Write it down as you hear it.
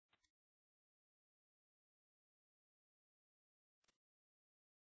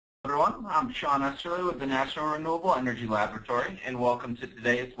Everyone, I'm Sean Esterly with the National Renewable Energy Laboratory, and welcome to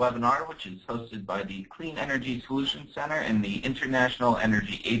today's webinar, which is hosted by the Clean Energy Solutions Center and the International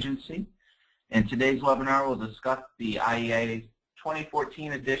Energy Agency. And today's webinar will discuss the IEA's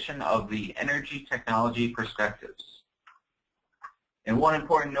 2014 edition of the Energy Technology Perspectives. And one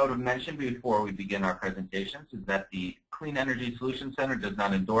important note of mention before we begin our presentations is that the Clean Energy Solutions Center does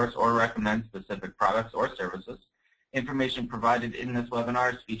not endorse or recommend specific products or services. Information provided in this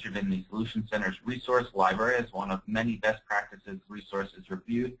webinar is featured in the Solutions Center's resource library as one of many best practices resources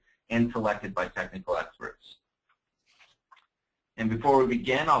reviewed and selected by technical experts. And before we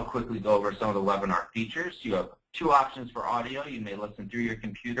begin, I'll quickly go over some of the webinar features. You have two options for audio. You may listen through your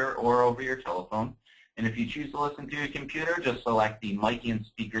computer or over your telephone. And if you choose to listen through your computer, just select the mic and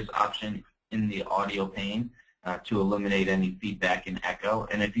speakers option in the audio pane to eliminate any feedback and echo.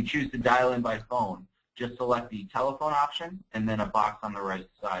 And if you choose to dial in by phone, just select the telephone option, and then a box on the right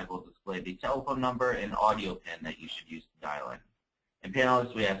side will display the telephone number and audio pin that you should use to dial in. And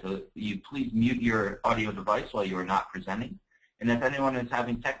panelists, we ask that you please mute your audio device while you are not presenting. And if anyone is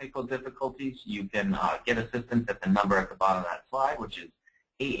having technical difficulties, you can get assistance at the number at the bottom of that slide, which is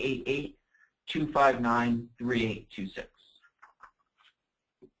 888-259-3826.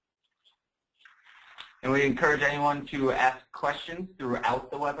 And we encourage anyone to ask questions throughout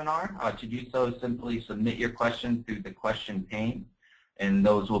the webinar. To do so, simply submit your questions through the question pane, and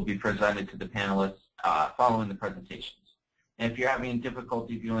those will be presented to the panelists following the presentations. And if you're having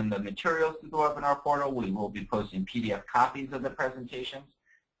difficulty viewing the materials through the webinar portal, we will be posting PDF copies of the presentations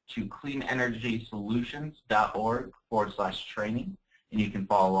to cleanenergysolutions.org/training, and you can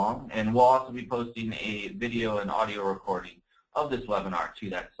follow along. And we'll also be posting a video and audio recording of this webinar to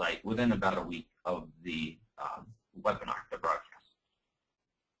that site within about a week of the webinar, the broadcast.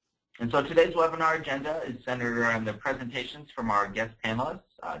 And so today's webinar agenda is centered around the presentations from our guest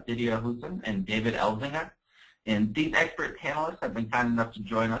panelists, Didier Hussen and David Elzinga. And these expert panelists have been kind enough to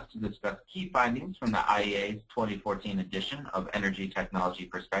join us to discuss key findings from the IEA's 2014 edition of Energy Technology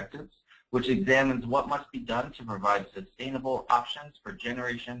Perspectives, which examines what must be done to provide sustainable options for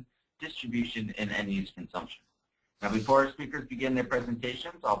generation, distribution, and end-use consumption. Now, before our speakers begin their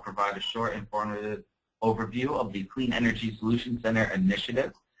presentations, I'll provide a short informative overview of the Clean Energy Solutions Center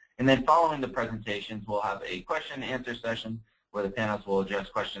initiative. And then following the presentations, we'll have a question and answer session where the panelists will address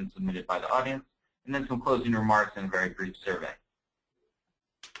questions submitted by the audience, and then some closing remarks and a very brief survey.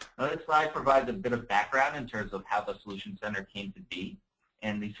 Now, this slide provides a bit of background in terms of how the Solutions Center came to be.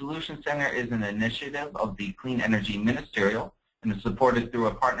 And the Solutions Center is an initiative of the Clean Energy Ministerial and is supported through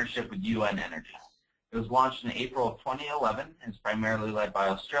a partnership with UN Energy. It was launched in April of 2011 and is primarily led by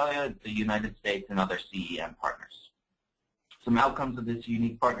Australia, the United States, and other CEM partners. Some outcomes of this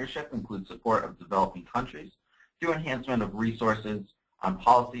unique partnership include support of developing countries through enhancement of resources on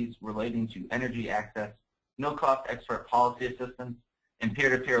policies relating to energy access, no-cost expert policy assistance, and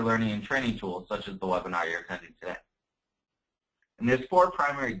peer-to-peer learning and training tools such as the webinar you're attending today. And there's four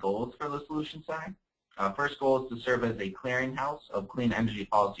primary goals for the Solutions Center. First goal is to serve as a clearinghouse of clean energy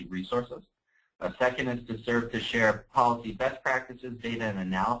policy resources. Second is to serve to share policy best practices, data, and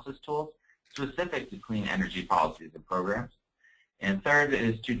analysis tools specific to clean energy policies and programs. And third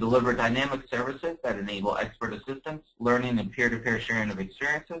is to deliver dynamic services that enable expert assistance, learning, and peer-to-peer sharing of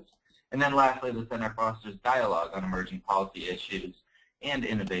experiences. And then lastly, the center fosters dialogue on emerging policy issues and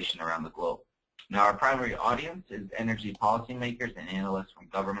innovation around the globe. Now, our primary audience is energy policymakers and analysts from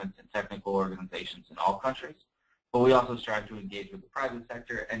governments and technical organizations in all countries. But we also strive to engage with the private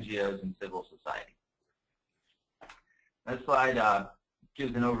sector, NGOs, and civil society. This slide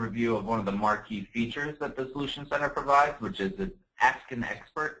gives an overview of one of the marquee features that the Solutions Center provides, which is the Ask an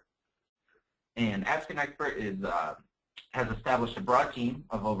Expert. And Ask an Expert has established a broad team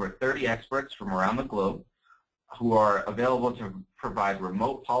of over 30 experts from around the globe who are available to provide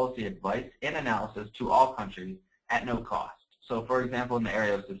remote policy advice and analysis to all countries at no cost. So, for example, in the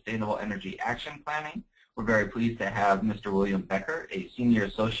area of sustainable energy action planning, we're very pleased to have Mr. William Becker, a senior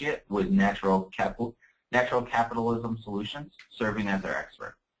associate with Natural Capitalism Solutions, serving as our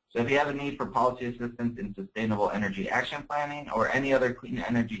expert. So if you have a need for policy assistance in sustainable energy action planning or any other clean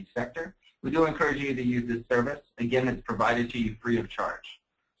energy sector, we do encourage you to use this service. Again, it's provided to you free of charge.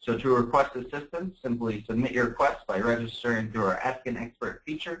 So to request assistance, simply submit your request by registering through our Ask an Expert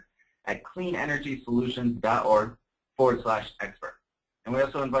feature at cleanenergysolutions.org/expert. And we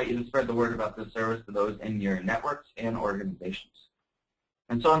also invite you to spread the word about this service to those in your networks and organizations.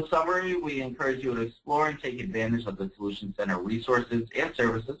 And so in summary, we encourage you to explore and take advantage of the Solutions Center resources and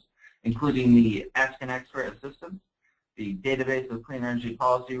services, including the Ask an Expert assistance, the database of clean energy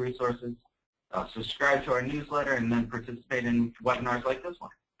policy resources, subscribe to our newsletter, and then participate in webinars like this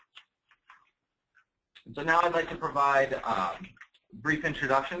one. So now I'd like to provide brief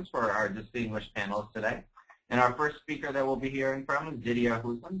introductions for our distinguished panelists today. And our first speaker that we'll be hearing from is Didier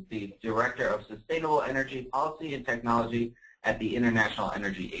Housselin, the Director of Sustainable Energy Policy and Technology at the International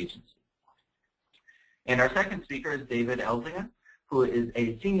Energy Agency. And our second speaker is David Elzinga, who is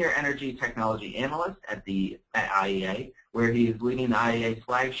a Senior Energy Technology Analyst at IEA, where he is leading the IEA's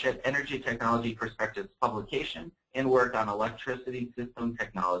flagship Energy Technology Perspectives publication and work on electricity system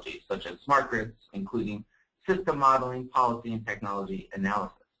technologies such as smart grids, including system modeling, policy, and technology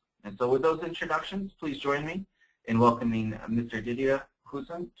analysis. And so with those introductions, please join me in welcoming Mr. Didier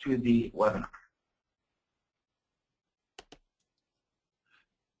Housselin to the webinar.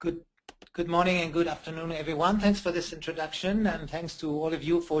 Good morning and good afternoon, everyone. Thanks for this introduction, and thanks to all of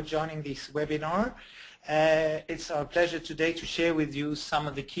you for joining this webinar. It's our pleasure today to share with you some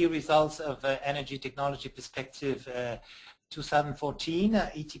of the key results of Energy Technology Perspective 2014,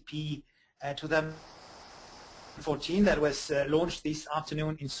 ETP 2014, that was launched this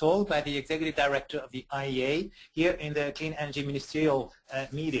afternoon in Seoul by the Executive Director of the IEA here in the Clean Energy Ministerial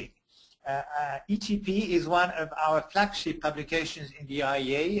meeting. ETP is one of our flagship publications in the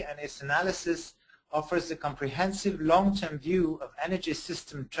IEA, and its analysis offers a comprehensive long-term view of energy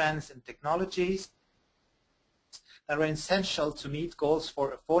system trends and technologies that are essential to meet goals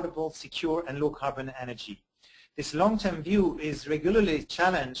for affordable, secure, and low-carbon energy. This long-term view is regularly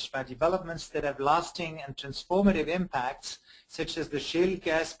challenged by developments that have lasting and transformative impacts, such as the shale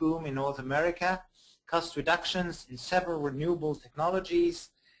gas boom in North America, cost reductions in several renewable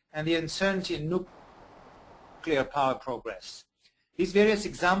technologies, and the uncertainty in nuclear power progress. These various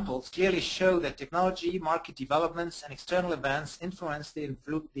examples clearly show that technology, market developments, and external events influence the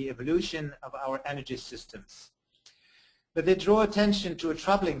evolution of our energy systems. But they draw attention to a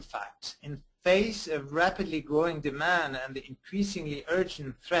troubling fact. In face of rapidly growing demand and the increasingly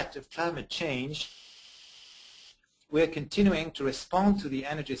urgent threat of climate change, we are continuing to respond to the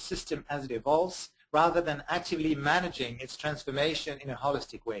energy system as it evolves, rather than actively managing its transformation in a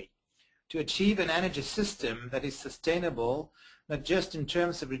holistic way. To achieve an energy system that is sustainable, not just in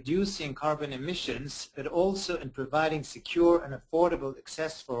terms of reducing carbon emissions, but also in providing secure and affordable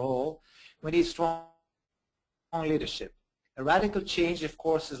access for all, we need strong leadership. A radical change, of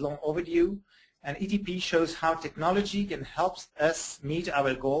course, is long overdue, and ETP shows how technology can help us meet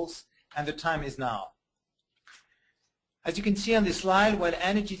our goals, and the time is now. As you can see on this slide, while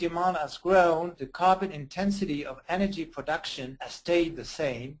energy demand has grown, the carbon intensity of energy production has stayed the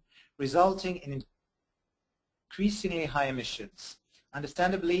same, resulting in increasingly high emissions.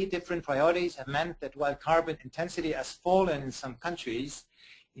 Understandably, different priorities have meant that while carbon intensity has fallen in some countries,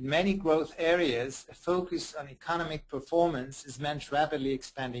 in many growth areas, a focus on economic performance has meant rapidly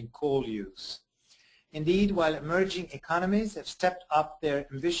expanding coal use. Indeed, while emerging economies have stepped up their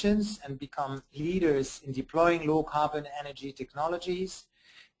ambitions and become leaders in deploying low-carbon energy technologies,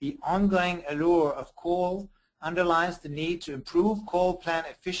 the ongoing allure of coal underlines the need to improve coal plant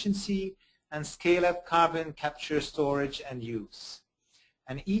efficiency and scale up carbon capture, storage, and use.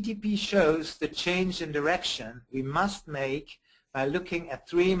 And ETP shows the change in direction we must make by looking at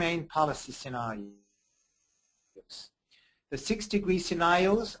three main policy scenarios. The 6-degree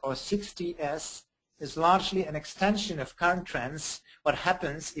scenarios, or 6DS, is largely an extension of current trends, what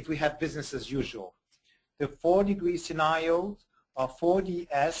happens if we have business as usual. The 4-degree scenario, or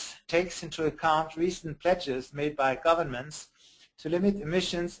 4DS, takes into account recent pledges made by governments to limit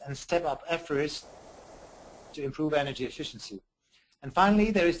emissions and step up efforts to improve energy efficiency. And finally,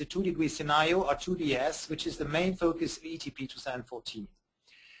 there is the 2-degree scenario, or 2DS, which is the main focus of ETP 2014.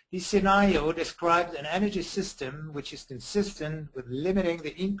 This scenario describes an energy system which is consistent with limiting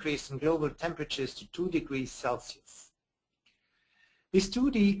the increase in global temperatures to 2 degrees Celsius. This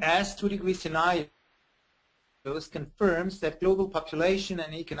 2DS, 2-degree scenario, confirms that global population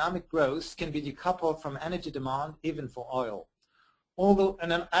and economic growth can be decoupled from energy demand, even for oil. Although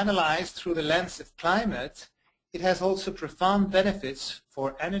analyzed through the lens of climate, it has also profound benefits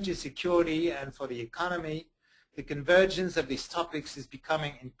for energy security and for the economy. The convergence of these topics is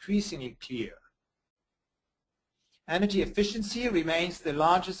becoming increasingly clear. Energy efficiency remains the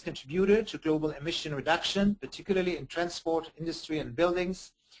largest contributor to global emission reduction, particularly in transport, industry, and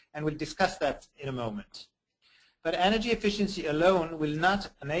buildings, and we'll discuss that in a moment. But energy efficiency alone will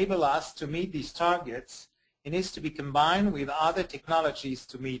not enable us to meet these targets. It needs to be combined with other technologies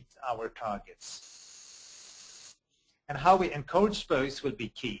to meet our targets. And how we encourage both will be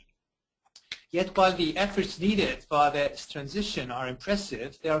key. Yet while the efforts needed for this transition are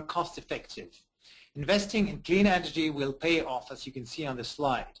impressive, they are cost-effective. Investing in clean energy will pay off, as you can see on the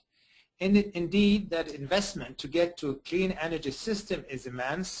slide. Indeed, that investment to get to a clean energy system is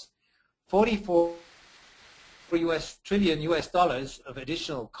immense. 44 trillion US dollars of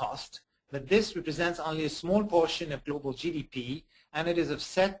additional cost, but this represents only a small portion of global GDP, and it is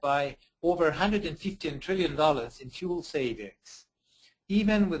offset by over $115 trillion in fuel savings.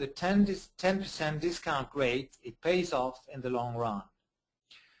 Even with a 10% discount rate, it pays off in the long run.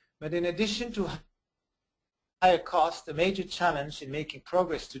 But in addition to higher cost, a major challenge in making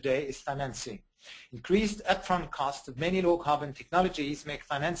progress today is financing. Increased upfront costs of many low-carbon technologies make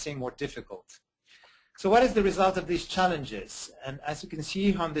financing more difficult. So what is the result of these challenges? And as you can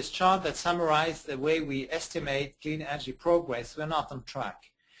see on this chart that summarizes the way we estimate clean energy progress, we're not on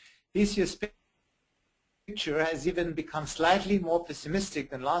track. This year's picture has even become slightly more pessimistic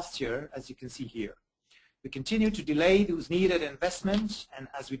than last year, as you can see here. We continue to delay those needed investments, and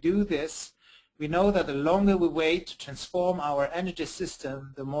as we do this, we know that the longer we wait to transform our energy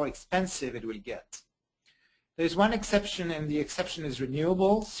system, the more expensive it will get. There is one exception, and the exception is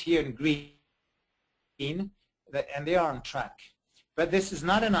renewables, here in green, and they are on track. But this is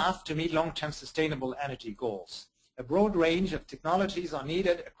not enough to meet long-term sustainable energy goals. A broad range of technologies are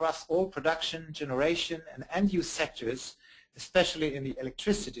needed across all production, generation, and end-use sectors, especially in the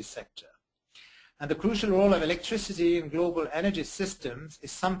electricity sector. And the crucial role of electricity in global energy systems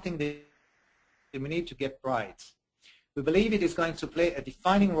is something that we need to get right. We believe it is going to play a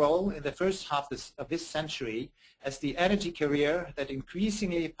defining role in the first half of this century as the energy carrier that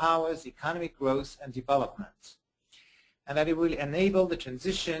increasingly powers economic growth and development, and that it will enable the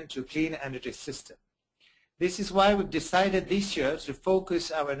transition to a clean energy system. This is why we've decided this year to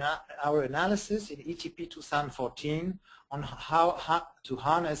focus our analysis in ETP 2014 on how to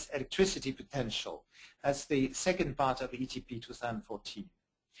harness electricity potential. That's the second part of ETP 2014.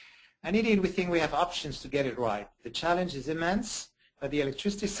 And indeed, we think we have options to get it right. The challenge is immense, but the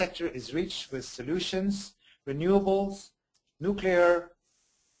electricity sector is rich with solutions, renewables, nuclear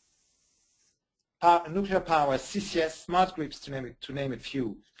power, CCS, smart grids, to name a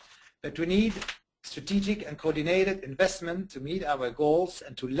few. But we need strategic and coordinated investment to meet our goals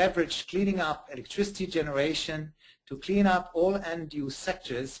and to leverage cleaning up electricity generation to clean up all end-use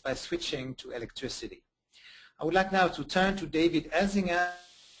sectors by switching to electricity. I would like now to turn to David Elzinga,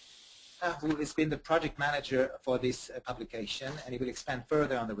 who has been the project manager for this publication, and he will expand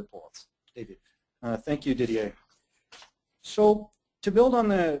further on the report. David. Thank you, Didier. So to build on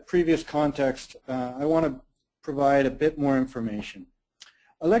the previous context, I want to provide a bit more information.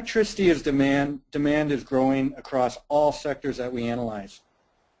 Electricity is demand is growing across all sectors that we analyze,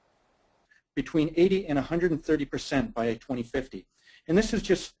 between 80 and 130% by 2050. And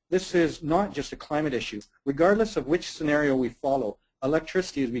this is not just a climate issue. Regardless of which scenario we follow,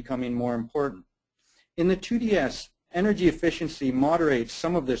 electricity is becoming more important. In the 2DS, energy efficiency moderates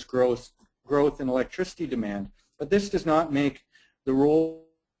some of this growth in electricity demand, but this does not make the role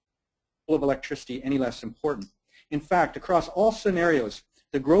of electricity any less important. In fact, across all scenarios,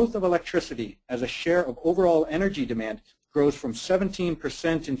 the growth of electricity as a share of overall energy demand grows from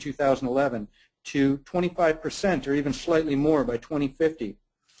 17% in 2011 to 25% or even slightly more by 2050.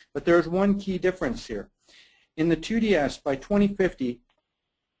 But there is one key difference here. In the 2DS, by 2050,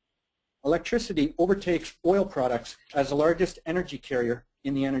 electricity overtakes oil products as the largest energy carrier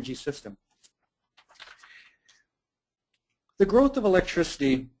in the energy system. The growth of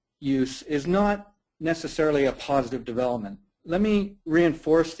electricity use is not necessarily a positive development. Let me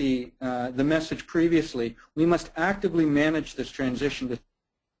reinforce the message previously. We must actively manage this transition to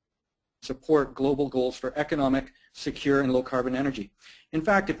support global goals for economic, secure, and low-carbon energy. In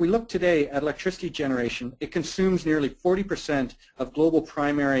fact, if we look today at electricity generation, it consumes nearly 40% of global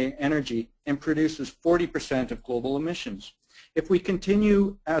primary energy and produces 40% of global emissions. If we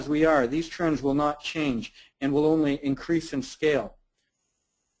continue as we are, these trends will not change and will only increase in scale.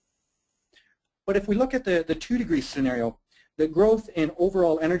 But if we look at the 2-degree scenario, the growth in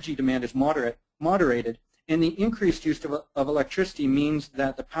overall energy demand is moderated, and the increased use of electricity means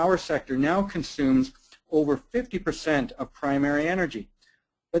that the power sector now consumes over 50% of primary energy.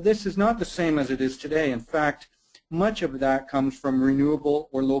 But this is not the same as it is today. In fact, much of that comes from renewable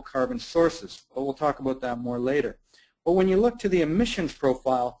or low-carbon sources, but we'll talk about that more later. But when you look to the emissions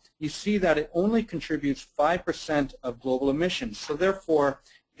profile, you see that it only contributes 5% of global emissions. So therefore,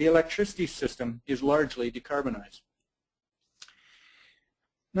 the electricity system is largely decarbonized.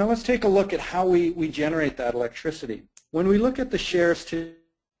 Now let's take a look at how we generate that electricity. When we look at the shares today,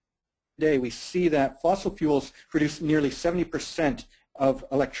 we see that fossil fuels produce nearly 70% of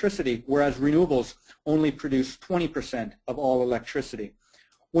electricity, whereas renewables only produce 20% of all electricity.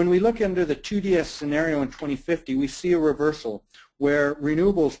 When we look under the 2DS scenario in 2050, we see a reversal where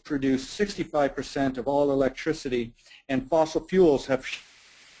renewables produce 65% of all electricity and fossil fuels have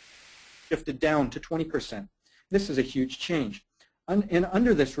shifted down to 20%. This is a huge change. And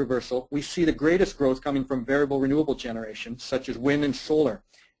under this reversal, we see the greatest growth coming from variable renewable generation, such as wind and solar.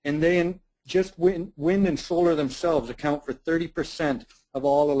 And just wind and solar themselves account for 30% of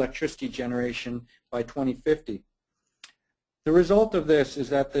all electricity generation by 2050. The result of this is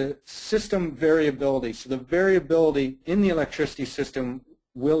that the system variability, so the variability in the electricity system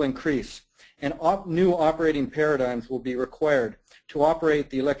will increase, and new operating paradigms will be required to operate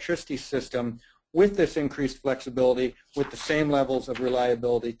the electricity system with this increased flexibility with the same levels of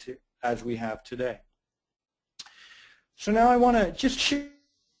reliability as we have today. So now I want to just shift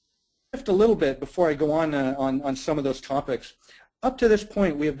a little bit before I go on some of those topics. Up to this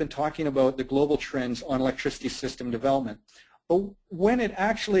point, we have been talking about the global trends on electricity system development. But when it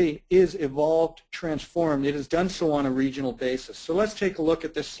actually is evolved, transformed, it is done so on a regional basis. So let's take a look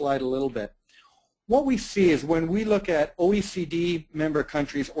at this slide a little bit. What we see is when we look at OECD member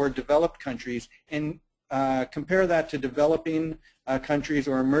countries or developed countries and compare that to developing countries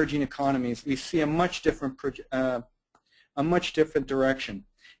or emerging economies, we see a much different direction.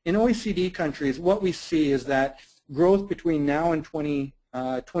 In OECD countries, what we see is that growth between now and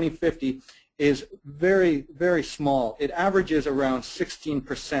 2050 is very, very small. It averages around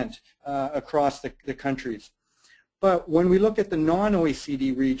 16% across the countries. But when we look at the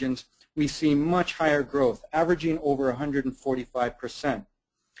non-OECD regions, we see much higher growth, averaging over 145%.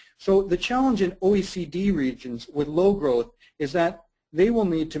 So the challenge in OECD regions with low growth is that they will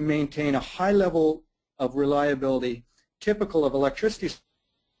need to maintain a high level of reliability typical of electricity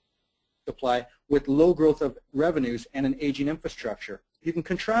supply with low growth of revenues and an aging infrastructure. You can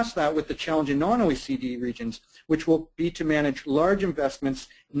contrast that with the challenge in non-OECD regions, which will be to manage large investments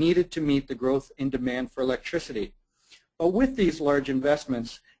needed to meet the growth in demand for electricity. But with these large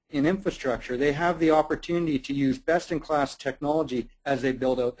investments in infrastructure, they have the opportunity to use best-in-class technology as they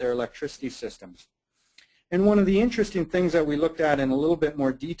build out their electricity systems. And one of the interesting things that we looked at in a little bit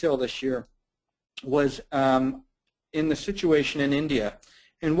more detail this year was in the situation in India.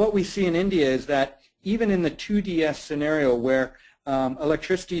 And what we see in India is that even in the 2DS scenario where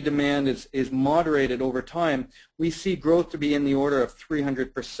electricity demand is moderated over time, we see growth to be in the order of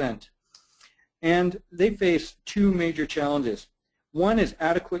 300%. And they face two major challenges. One is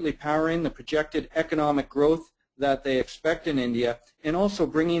adequately powering the projected economic growth that they expect in India, and also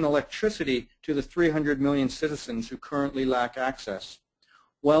bringing electricity to the 300 million citizens who currently lack access.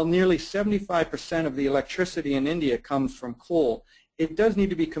 While nearly 75% of the electricity in India comes from coal, it does need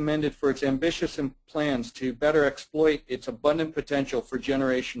to be commended for its ambitious plans to better exploit its abundant potential for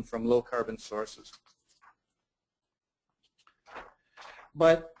generation from low-carbon sources.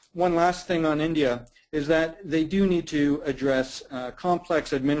 But one last thing on India is that they do need to address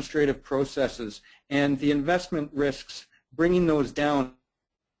complex administrative processes, and the investment risks, bringing those down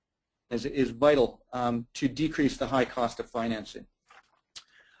is vital to decrease the high cost of financing.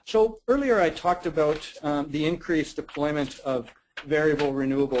 So earlier I talked about the increased deployment of variable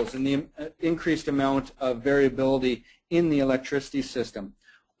renewables and the increased amount of variability in the electricity system.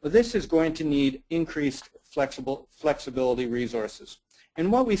 Well, this is going to need increased flexibility resources.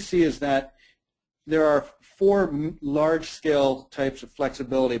 And what we see is that there are four large-scale types of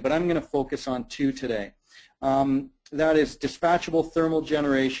flexibility, but I'm going to focus on two today. That is dispatchable thermal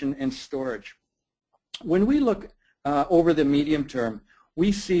generation and storage. When we look over the medium term,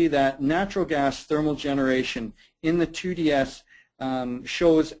 we see that natural gas thermal generation in the 2DS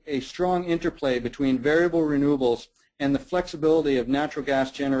shows a strong interplay between variable renewables and the flexibility of natural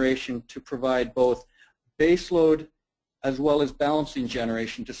gas generation to provide both baseload as well as balancing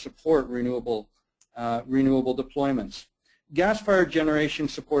generation to support renewable deployments. Gas-fired generation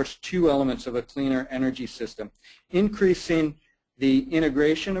supports two elements of a cleaner energy system, increasing the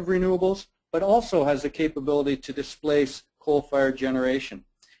integration of renewables, but also has the capability to displace coal-fired generation.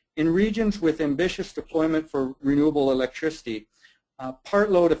 In regions with ambitious deployment for renewable electricity,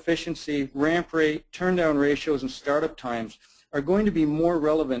 part load efficiency, ramp rate, turn-down ratios, and startup times are going to be more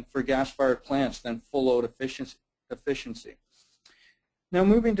relevant for gas-fired plants than full load efficiency. Now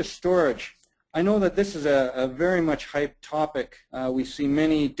moving to storage. I know that this is a very much hyped topic. We see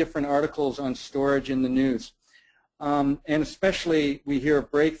many different articles on storage in the news. And especially we hear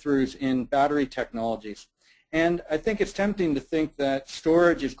of breakthroughs in battery technologies. And I think it's tempting to think that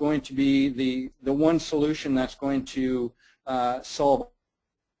storage is going to be the one solution that's going to solve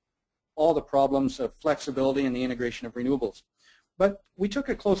all the problems of flexibility and the integration of renewables. But we took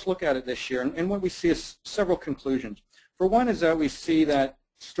a close look at it this year, and what we see is several conclusions. For one is that we see that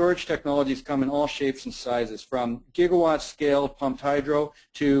storage technologies come in all shapes and sizes, from gigawatt scale pumped hydro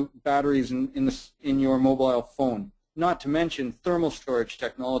to batteries in your mobile phone, not to mention thermal storage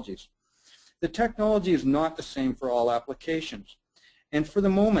technologies. the technology is not the same for all applications. And for the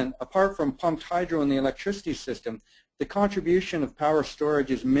moment, apart from pumped hydro in the electricity system, the contribution of power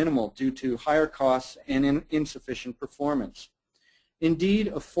storage is minimal due to higher costs and insufficient performance.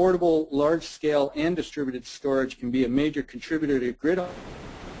 Indeed, affordable, large-scale, and distributed storage can be a major contributor to grid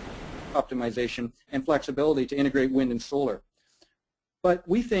optimization and flexibility to integrate wind and solar. But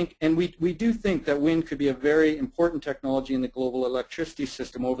we think, and we do think, that wind could be a very important technology in the global electricity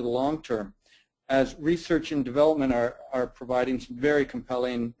system over the long term, as research and development are providing some very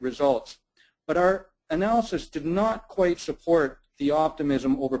compelling results. But our analysis did not quite support the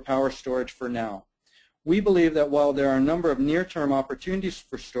optimism over power storage for now. We believe that while there are a number of near-term opportunities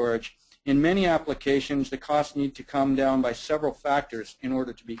for storage, in many applications the costs need to come down by several factors in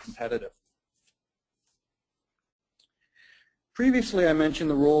order to be competitive. Previously, I mentioned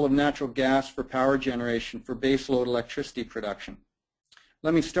the role of natural gas for power generation for baseload electricity production.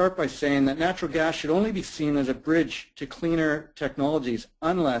 Let me start by saying that natural gas should only be seen as a bridge to cleaner technologies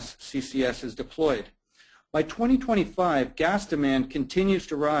unless CCS is deployed. By 2025, gas demand continues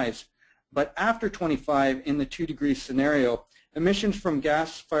to rise, but after 25, in the 2-degree scenario, emissions from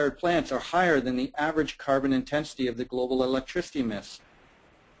gas-fired plants are higher than the average carbon intensity of the global electricity mix.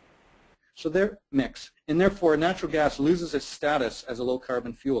 And therefore natural gas loses its status as a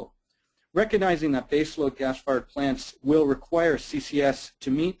low-carbon fuel. Recognizing that baseload gas-fired plants will require CCS to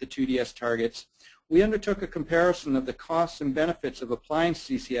meet the 2DS targets, we undertook a comparison of the costs and benefits of applying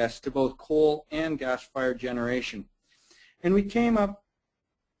CCS to both coal and gas-fired generation. And we came up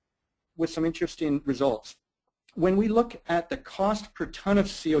with some interesting results. When we look at the cost per ton of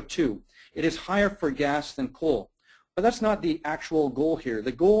CO2, it is higher for gas than coal. But that's not the actual goal here.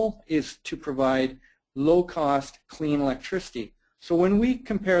 The goal is to provide low-cost, clean electricity. So when we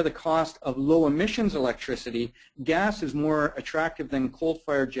compare the cost of low-emissions electricity, gas is more attractive than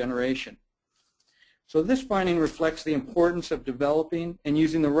coal-fired generation. So this finding reflects the importance of developing and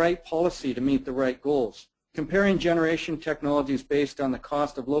using the right policy to meet the right goals. Comparing generation technologies based on the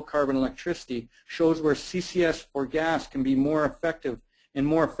cost of low-carbon electricity shows where CCS for gas can be more effective and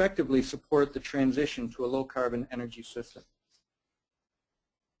more effectively support the transition to a low-carbon energy system.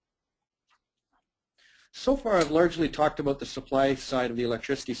 So far, I've largely talked about the supply side of the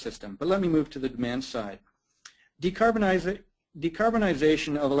electricity system, but let me move to the demand side. Decarbonization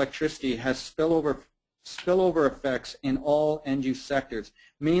of electricity has spillover effects in all end-use sectors,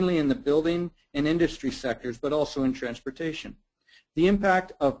 mainly in the building and industry sectors, but also in transportation. The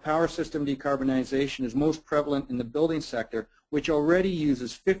impact of power system decarbonization is most prevalent in the building sector, which already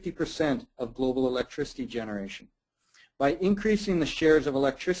uses 50% of global electricity generation. By increasing the shares of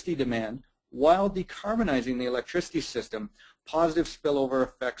electricity demand while decarbonizing the electricity system, positive spillover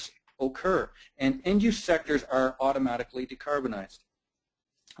effects occur, and end-use sectors are automatically decarbonized.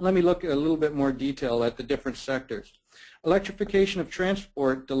 Let me look at a little bit more detail at the different sectors. Electrification of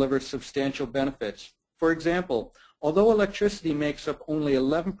transport delivers substantial benefits. For example, although electricity makes up only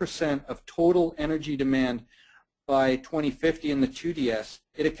 11% of total energy demand by 2050 in the 2DS,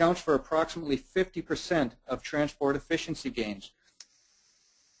 it accounts for approximately 50% of transport efficiency gains.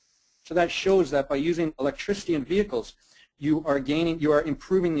 So that shows that by using electricity in vehicles, you are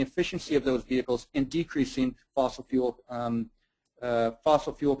improving the efficiency of those vehicles and decreasing fossil fuel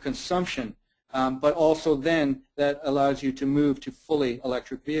consumption, but also then that allows you to move to fully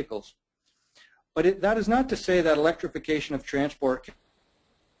electric vehicles. But that is not to say that electrification of transport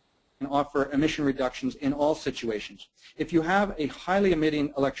can offer emission reductions in all situations. If you have a highly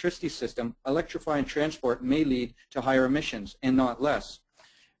emitting electricity system, electrifying transport may lead to higher emissions and not less.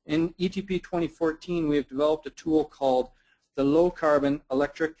 In ETP 2014, we have developed a tool called the Low Carbon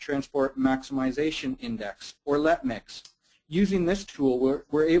Electric Transport Maximization Index, or LETMIX. Using this tool,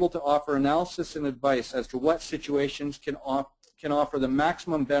 we're able to offer analysis and advice as to what situations can offer the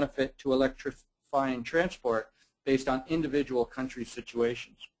maximum benefit to electrifying transport based on individual country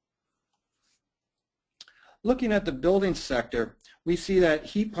situations. Looking at the building sector, we see that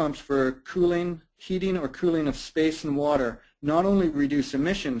heat pumps for heating or cooling of space and water not only reduce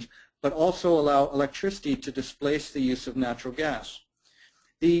emissions, but also allow electricity to displace the use of natural gas.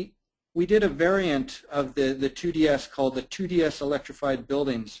 We did a variant of the 2DS called the 2DS electrified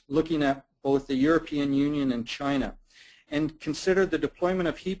buildings, looking at both the European Union and China, and considered the deployment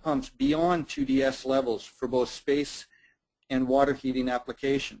of heat pumps beyond 2DS levels for both space and water heating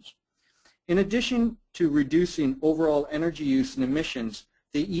applications. In addition to reducing overall energy use and emissions,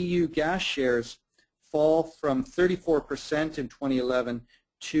 the EU gas shares fall from 34% in 2011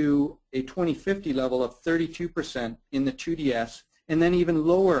 to a 2050 level of 32% in the 2DS, and then even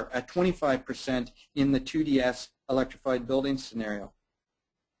lower at 25% in the 2DS electrified building scenario.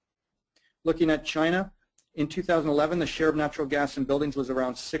 Looking at China, in 2011, the share of natural gas in buildings was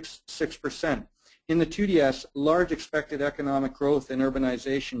around 6%. In the 2DS, large expected economic growth and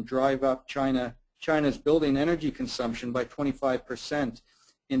urbanization drive up China's building energy consumption by 25%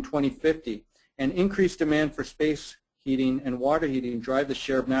 in 2050, and increased demand for space heating and water heating drive the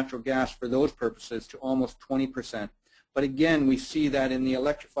share of natural gas for those purposes to almost 20%. But again, we see that in the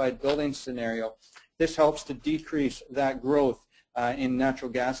electrified building scenario, this helps to decrease that growth in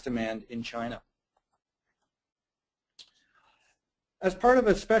natural gas demand in China. As part of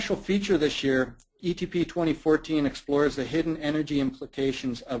a special feature this year, ETP 2014 explores the hidden energy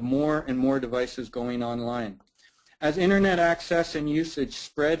implications of more and more devices going online. As internet access and usage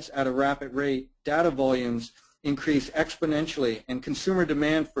spreads at a rapid rate, data volumes increase exponentially and consumer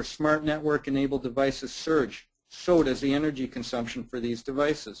demand for smart network-enabled devices surge. So does the energy consumption for these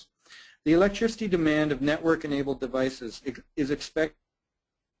devices. The electricity demand of network-enabled devices is expected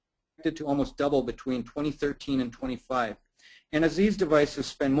to almost double between 2013 and 25. And as these devices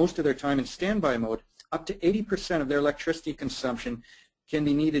spend most of their time in standby mode, up to 80% of their electricity consumption can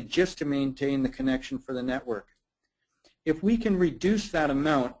be needed just to maintain the connection for the network. If we can reduce that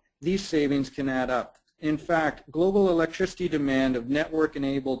amount, these savings can add up. In fact, global electricity demand of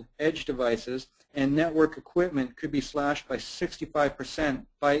network-enabled edge devices and network equipment could be slashed by 65%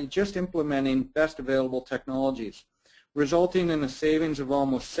 by just implementing best available technologies, resulting in a savings of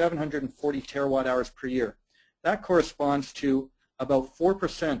almost 740 terawatt hours per year. That corresponds to about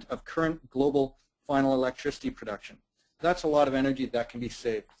 4% of current global final electricity production. That's a lot of energy that can be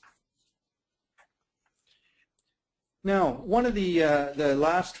saved. Now, one of the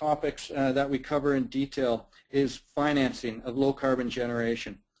last topics that we cover in detail is financing of low-carbon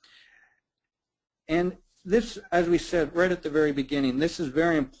generation. And this, as we said right at the very beginning, this is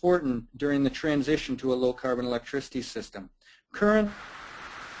very important during the transition to a low-carbon electricity system. Current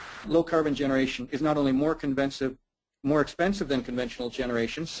low-carbon generation is not only more expensive than conventional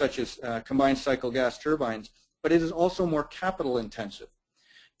generation, such as combined cycle gas turbines, but it is also more capital intensive.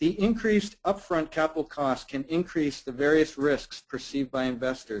 The increased upfront capital costs can increase the various risks perceived by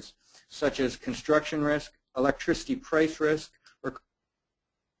investors, such as construction risk, electricity price risk,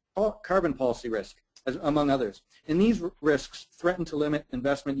 or carbon policy risk, among others. And these risks threaten to limit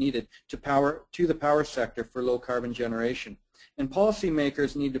investment needed to the power sector for low-carbon generation. And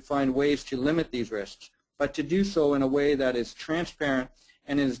policymakers need to find ways to limit these risks, but to do so in a way that is transparent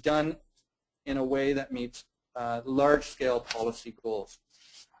and is done in a way that meets large-scale policy goals.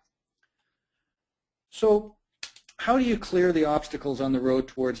 So how do you clear the obstacles on the road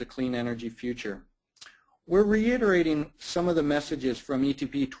towards a clean energy future? We're reiterating some of the messages from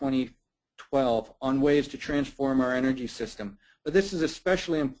ETP 2012 on ways to transform our energy system, but this is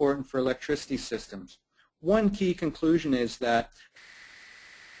especially important for electricity systems. One key conclusion is that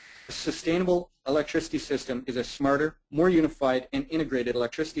a sustainable electricity system is a smarter, more unified, and integrated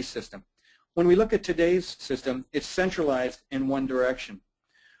electricity system. When we look at today's system, it's centralized in one direction.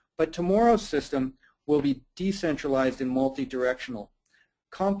 But tomorrow's system will be decentralized and multi-directional.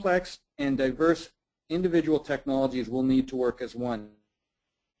 Complex and diverse individual technologies will need to work as one.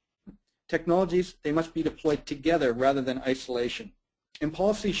 Technologies, they must be deployed together rather than isolation. And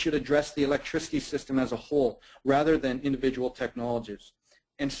policy should address the electricity system as a whole rather than individual technologies.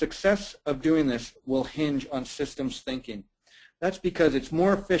 And success of doing this will hinge on systems thinking. That's because it's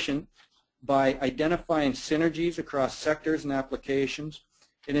more efficient by identifying synergies across sectors and applications.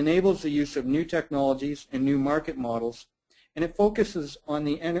 It enables the use of new technologies and new market models, and it focuses on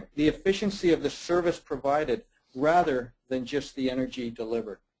the efficiency of the service provided rather than just the energy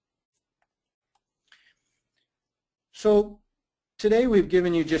delivered. So today we've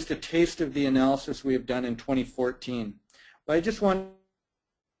given you just a taste of the analysis we have done in 2014, but I just want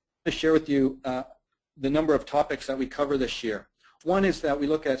to share with you the number of topics that we cover this year. One is that we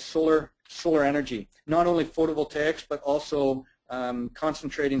look at solar energy, not only photovoltaics, but also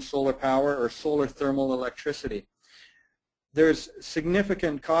concentrating solar power or solar thermal electricity. There's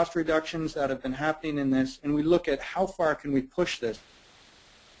significant cost reductions that have been happening in this, and we look at how far can we push this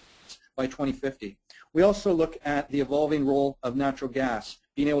by 2050. We also look at the evolving role of natural gas,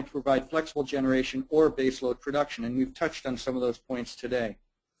 being able to provide flexible generation or baseload production, and we've touched on some of those points today.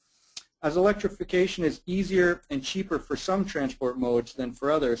 As electrification is easier and cheaper for some transport modes than for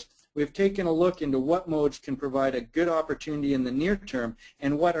others, we've taken a look into what modes can provide a good opportunity in the near term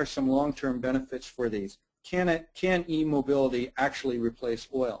and what are some long-term benefits for these. Can e-mobility actually replace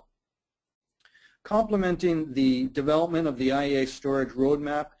oil? Complementing the development of the IEA storage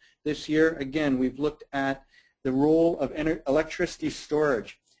roadmap this year, again, we've looked at the role of electricity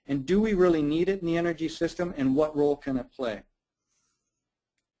storage, and do we really need it in the energy system, and what role can it play?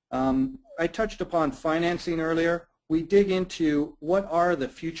 I touched upon financing earlier. We dig into what are the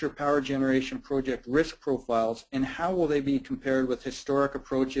future power generation project risk profiles and how will they be compared with historic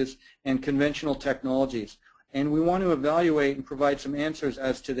approaches and conventional technologies. And we want to evaluate and provide some answers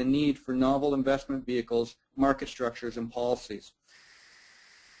as to the need for novel investment vehicles, market structures, and policies.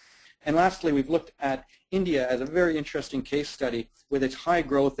 And lastly, we've looked at India as a very interesting case study with its high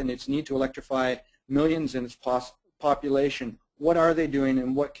growth and its need to electrify millions in its population. What are they doing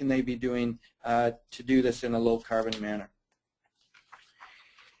and what can they be doing to do this in a low carbon manner?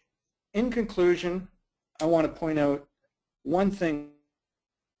 In conclusion, I want to point out one thing.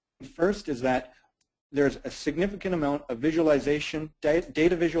 First is that there's a significant amount of visualization,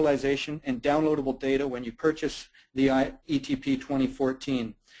 data visualization and downloadable data when you purchase the ETP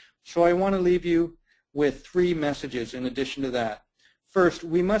 2014. So I want to leave you with 3 messages in addition to that. First,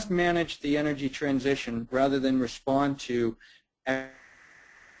 we must manage the energy transition rather than respond to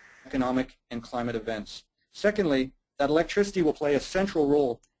economic and climate events. Secondly, that electricity will play a central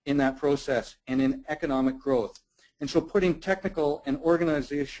role in that process and in economic growth. And so putting technical and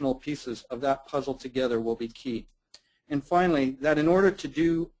organizational pieces of that puzzle together will be key. And finally, that in order to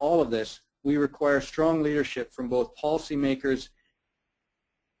do all of this, we require strong leadership from both policymakers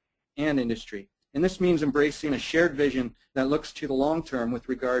and industry. And this means embracing a shared vision that looks to the long term with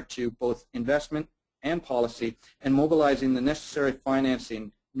regard to both investment and policy and mobilizing the necessary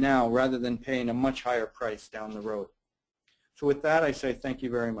financing now rather than paying a much higher price down the road. So with that, I say thank you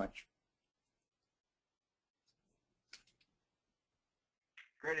very much.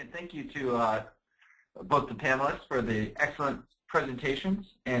 Great, and thank you to both the panelists for the excellent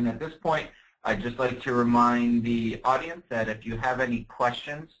presentations. And at this point, I'd just like to remind the audience that if you have any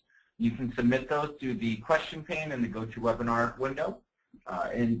questions, you can submit those through the question pane in the GoToWebinar window.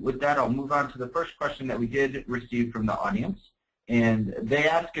 And with that, I'll move on to the first question that we did receive from the audience. And they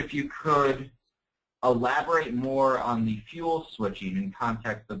ask if you could elaborate more on the fuel switching in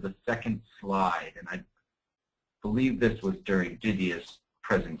context of the second slide. And I believe this was during Didier's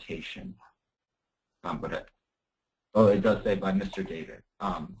presentation. It does say by Mr. David.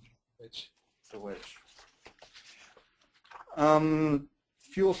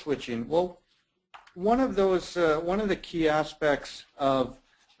 Fuel switching. Well, one of the key aspects of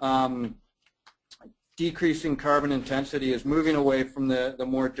decreasing carbon intensity is moving away from the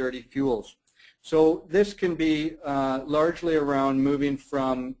more dirty fuels. So this can be largely around moving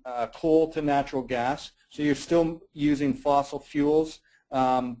from coal to natural gas. So you're still using fossil fuels,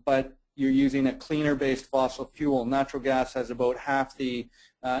 but you're using a cleaner-based fossil fuel. Natural gas has about half the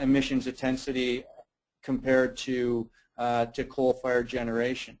emissions intensity compared to coal-fired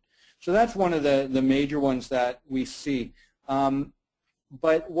generation. So that's one of the major ones that we see.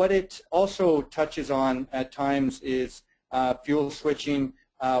 But what it also touches on at times is fuel switching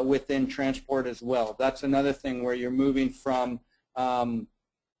within transport as well. That's another thing where you're moving from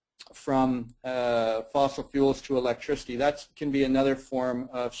fossil fuels to electricity. That can be another form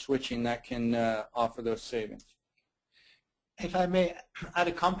of switching that can offer those savings. If I may add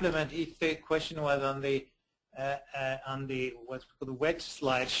a compliment, if the question was on the what's called the wedge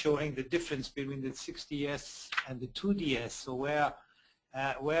slide showing the difference between the 6DS and the 2DS. So where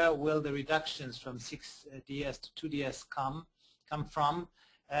will the reductions from 6DS to 2DS come from?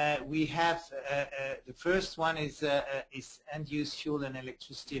 We have the first one is end-use fuel and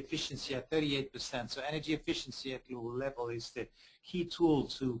electricity efficiency at 38%. So energy efficiency at global level is the key tool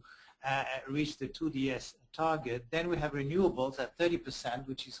to reach the 2DS target. Then we have renewables at 30%,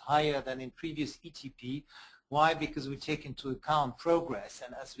 which is higher than in previous ETP. Why? Because we take into account progress,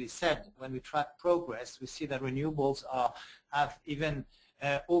 and as we said, when we track progress, we see that renewables have even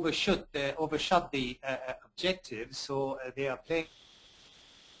overshot the objectives. So they are playing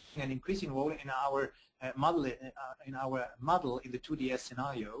an increasing role in our model in the 2DS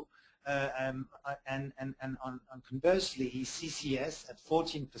scenario. And conversely, CCS at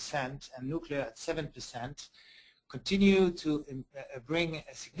 14% and nuclear at 7% continue to bring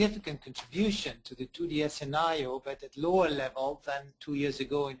a significant contribution to the 2DS scenario, but at lower level than 2 years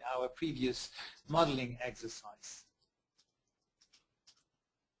ago in our previous modeling exercise.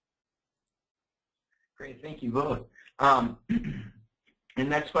 Great, thank you both. The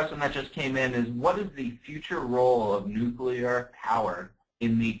next question that just came in is, what is the future role of nuclear power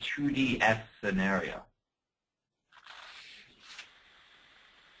in the 2DS scenario?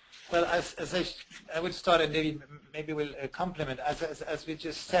 Well, as I would start, and maybe we'll complement. As we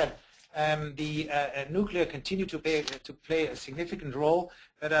just said, the nuclear continue to play a significant role,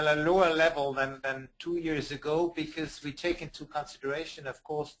 but at a lower level than 2 years ago, because we take into consideration, of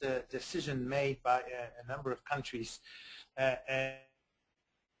course, the decision made by a number of countries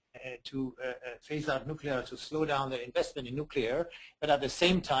phase out nuclear, to slow down the investment in nuclear, but at the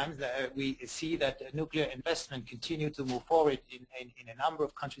same time we see that nuclear investment continue to move forward in a number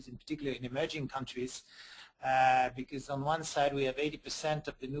of countries, in particular in emerging countries, because on one side we have 80%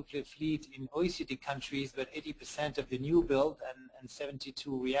 of the nuclear fleet in OECD countries, but 80% of the new build and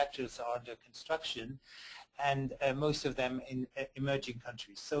 72 reactors are under construction, and most of them in emerging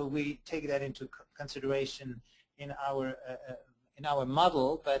countries. So we take that into consideration in our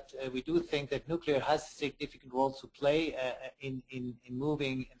model, but we do think that nuclear has a significant role to play in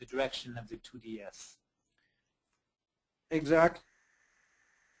moving in the direction of the 2DS. Exactly.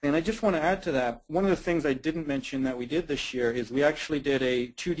 And I just want to add to that, one of the things I didn't mention that we did this year is we actually did a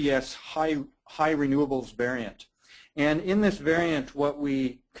 2DS high renewables variant. And in this variant, what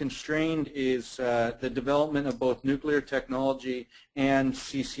we constrained is the development of both nuclear technology and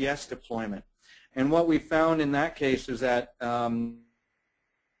CCS deployment. And what we found in that case is that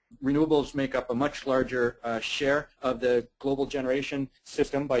renewables make up a much larger share of the global generation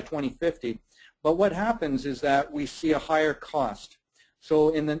system by 2050. But what happens is that we see a higher cost. So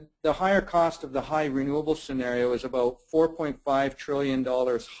in the higher cost of the high renewable scenario is about $4.5 trillion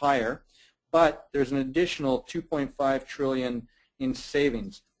higher, but there's an additional $2.5 trillion in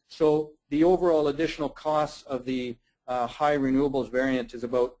savings. So the overall additional cost of the high renewables variant is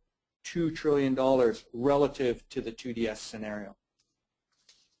about $2 trillion relative to the 2DS scenario.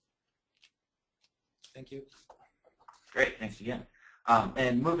 Thank you. Great, thanks again.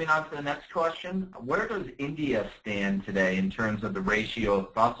 And moving on to the next question, where does India stand today in terms of the ratio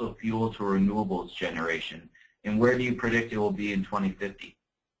of fossil fuel to renewables generation, and where do you predict it will be in 2050?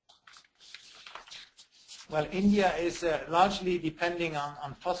 Well, India is largely depending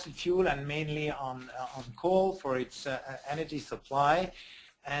on fossil fuel and mainly on coal for its energy supply,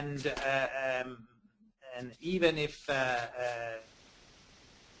 and even if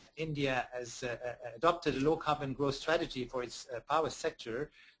India has adopted a low-carbon growth strategy for its power sector,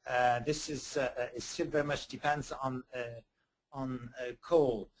 this is still very much depends on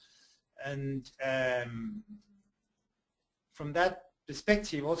coal. And from that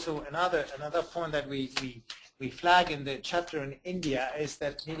perspective, also another point that we flag in the chapter in India is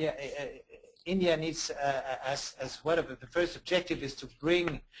that India needs, as one of the first objective, is to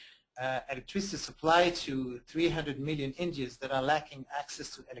bring electricity supply to 300 million Indians that are lacking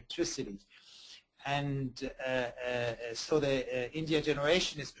access to electricity. And so the India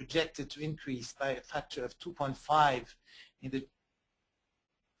generation is projected to increase by a factor of 2.5 in the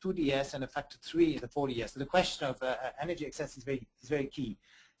 2DS and a factor 3 in the 4DS. So the question of energy access is very key.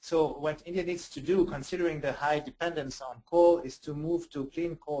 So what India needs to do, considering the high dependence on coal, is to move to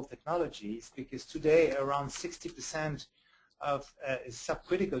clean coal technologies, because today around 60% of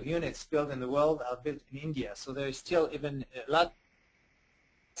subcritical units built in the world are built in India. So there is still even lots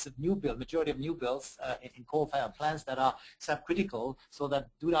of new build, majority of new builds in coal-fired plants that are subcritical, so that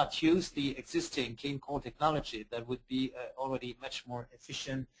do not use the existing clean coal technology that would be already much more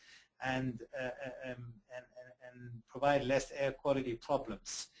efficient and provide less air quality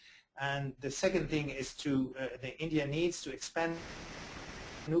problems. And the second thing is India needs to expand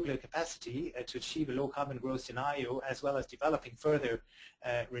nuclear capacity to achieve a low-carbon growth scenario, as well as developing further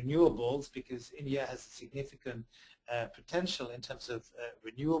renewables, because India has significant potential in terms of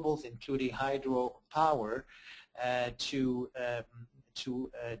renewables, including hydropower, to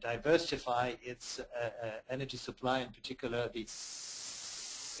diversify its energy supply, in particular the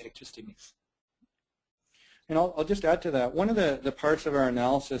electricity mix. And I'll just add to that. One of the parts of our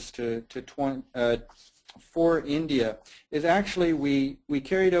analysis for India is actually we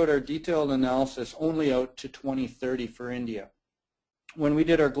carried out our detailed analysis only out to 2030 for India. When we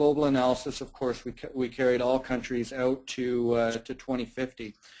did our global analysis, of course, we carried all countries out to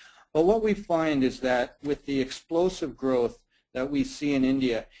 2050. But what we find is that with the explosive growth that we see in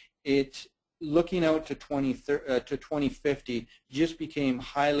India, looking out to 2050 just became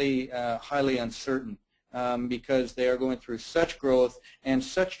highly uncertain, because they are going through such growth and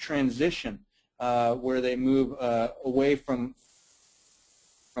such transition where they move away from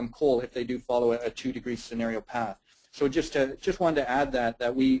coal if they do follow a 2-degree scenario path. So just wanted to add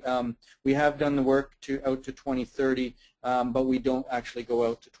that we have done the work out to 2030, but we don't actually go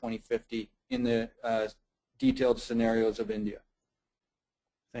out to 2050 in the detailed scenarios of India.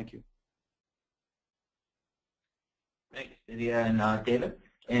 Thank you. Thanks, Didier and David.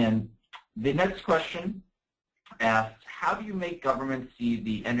 And the next question asks, how do you make governments see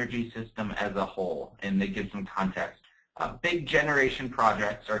the energy system as a whole? And they give some context. Big generation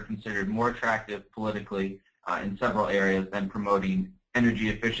projects are considered more attractive politically in several areas than promoting energy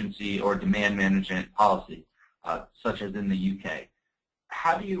efficiency or demand management policy, such as in the UK.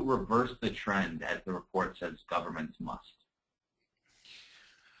 how do you reverse the trend, as the report says governments must?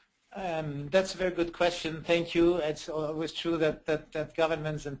 That's a very good question. Thank you. It's always true that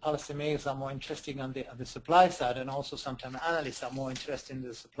governments and policymakers are more interested on the supply side, and also sometimes analysts are more interested in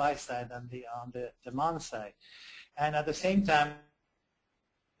the supply side than on the demand side. And at the same time,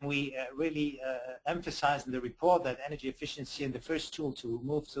 we really emphasize in the report that energy efficiency is the first tool to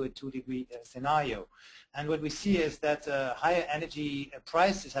move to a 2-degree scenario. And what we see is that higher energy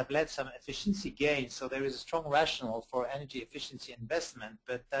prices have led some efficiency gains, so there is a strong rationale for energy efficiency investment,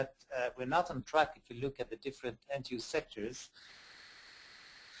 but that we're not on track if you look at the different end-use sectors.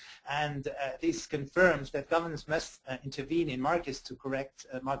 And this confirms that governments must intervene in markets to correct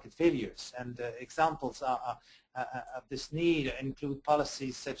market failures. And examples of this need include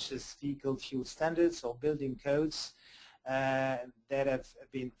policies such as vehicle fuel standards or building codes that have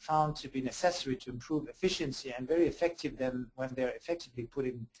been found to be necessary to improve efficiency and very effective then when they're effectively put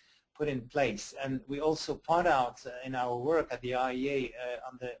in place. And we also point out in our work at the IEA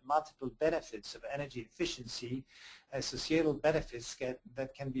on the multiple benefits of energy efficiency, societal benefits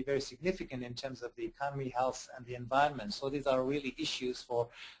that can be very significant in terms of the economy, health, and the environment. So these are really issues for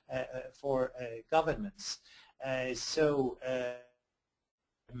governments.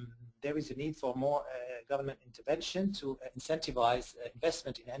 There is a need for more government intervention to incentivize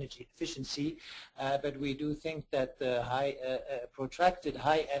investment in energy efficiency, but we do think that the protracted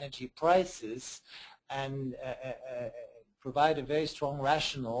high energy prices and provide a very strong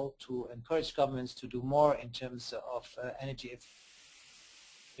rationale to encourage governments to do more in terms of energy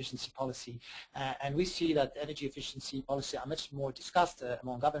efficiency policy. And we see that energy efficiency policy are much more discussed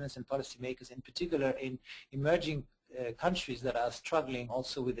among governments and policymakers, in particular in emerging countries that are struggling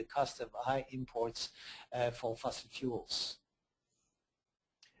also with the cost of high imports for fossil fuels.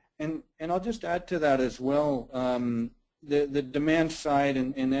 And I'll just add to that as well. The demand side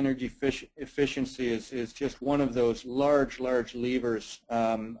in energy efficiency is just one of those large levers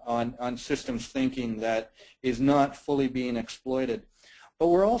on systems thinking that is not fully being exploited. But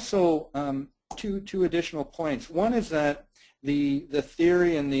we're also two additional points. One is that the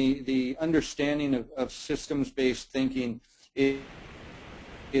theory and the understanding of systems-based thinking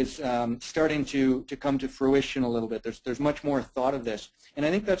is starting to come to fruition a little bit. There's much more thought of this, and I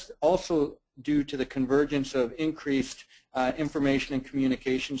think that's also due to the convergence of increased information and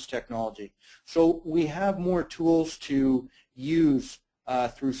communications technology. So we have more tools to use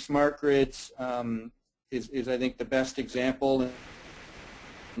through smart grids is I think the best example,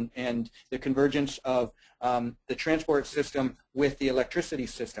 and the convergence of the transport system with the electricity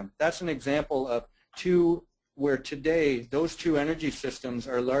system. That's an example of where today those two energy systems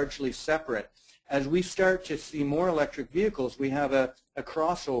are largely separate. As we start to see more electric vehicles, we have a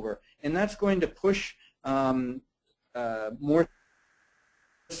crossover, and that's going to push more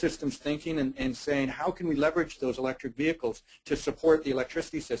systems thinking and saying, how can we leverage those electric vehicles to support the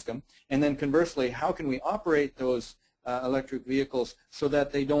electricity system, and then conversely, how can we operate those electric vehicles so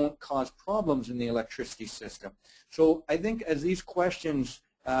that they don't cause problems in the electricity system. So I think as these questions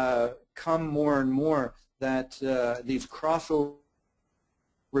come more and more, that these crossovers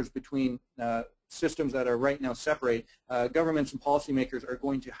between systems that are right now separate, governments and policymakers are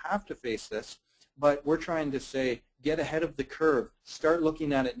going to have to face this, but we're trying to say, get ahead of the curve, start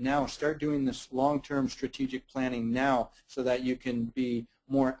looking at it now, start doing this long-term strategic planning now so that you can be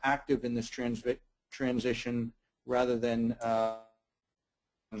more active in this transition rather than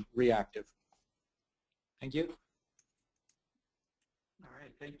reactive. Thank you. All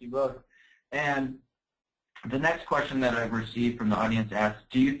right, thank you both. And the next question that I've received from the audience asks,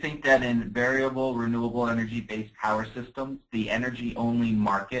 do you think that in variable renewable energy-based power systems, the energy-only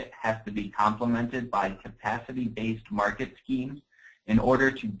market has to be complemented by capacity-based market schemes in order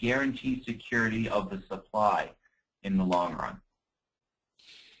to guarantee security of the supply in the long run?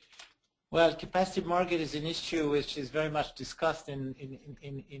 Well, capacity market is an issue which is very much discussed in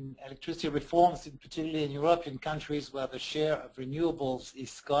electricity reforms, particularly in European countries where the share of renewables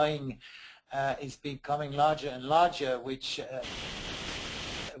is becoming larger and larger, which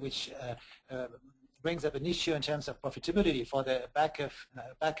brings up an issue in terms of profitability for the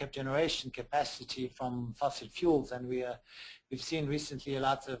backup generation capacity from fossil fuels. And we've seen recently a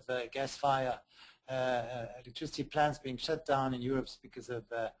lot of gas-fired electricity plants being shut down in Europe because of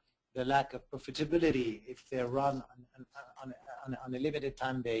the lack of profitability if they run on a limited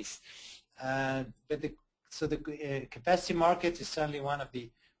time base. So the capacity market is certainly one of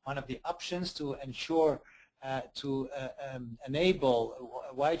the options to ensure to enable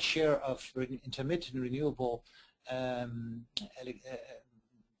a wide share of intermittent renewable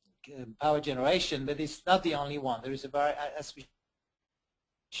power generation, but it's not the only one. There is as we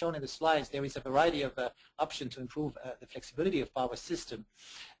shown in the slides, there is a variety of options to improve the flexibility of power system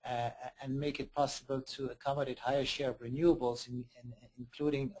and make it possible to accommodate higher share of renewables,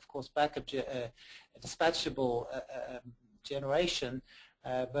 including, of course, backup dispatchable generation,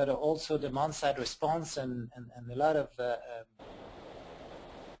 but also demand-side response, and a lot of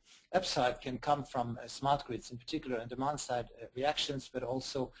upside can come from smart grids, in particular, and demand-side reactions, but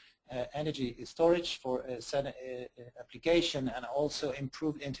also energy storage for certain application, and also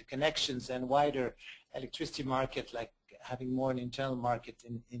improved interconnections and wider electricity market, like having more an internal market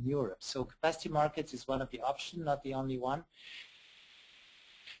in Europe. So capacity markets is one of the options, not the only one.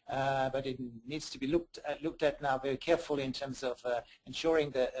 But it needs to be looked at now very carefully in terms of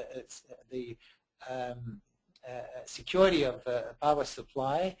ensuring the security of power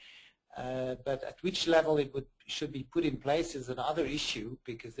supply. But at which level it should be put in place is another issue,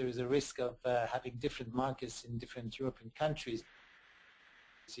 because there is a risk of having different markets in different European countries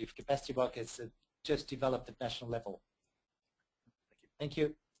if capacity markets are just developed at national level. Thank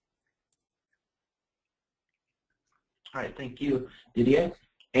you. All right, thank you, Didier.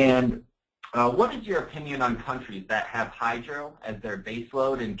 And what is your opinion on countries that have hydro as their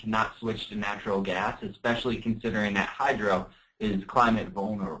baseload and cannot switch to natural gas, especially considering that hydro is climate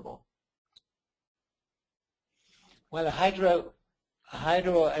vulnerable? Well, hydro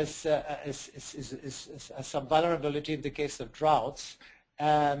has some vulnerability in the case of droughts,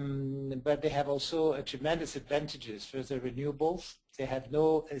 but they have also tremendous advantages. First, they're renewables. They have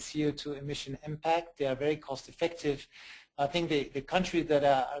no CO2 emission impact. They are very cost effective. I think the countries that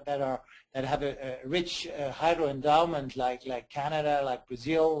have a rich hydro endowment, like Canada, like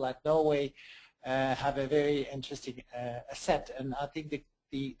Brazil, like Norway, have a very interesting asset. And I think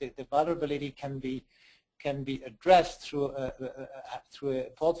the vulnerability can be addressed through a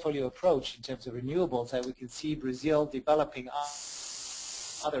portfolio approach in terms of renewables. And we can see Brazil developing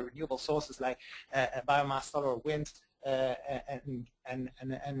other renewable sources like biomass, solar, wind, and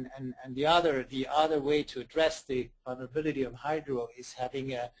the other way to address the vulnerability of hydro is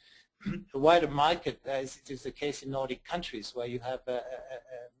having a wider market, as it is the case in Nordic countries, where you have an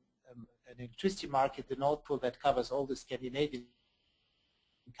electricity market, the Nord Pool, that covers all the Scandinavian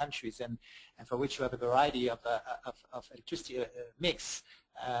countries, and for which you have a variety of electricity mix,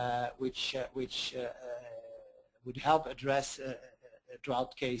 which would help address a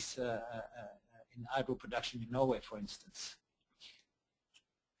drought case in hydro production in Norway, for instance.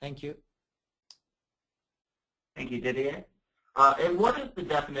 Thank you. Thank you, Didier. And what is the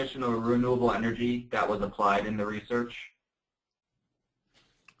definition of renewable energy that was applied in the research?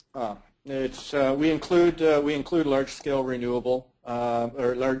 We include large-scale renewable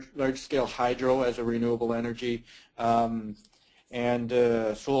or large-scale hydro as a renewable energy, and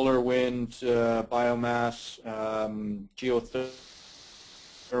solar, wind, biomass,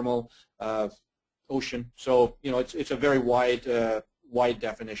 geothermal, ocean. So it's a very wide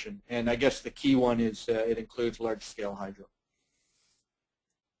definition, and I guess the key one is it includes large-scale hydro.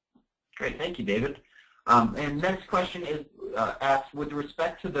 Great, thank you, David. And next question is asked with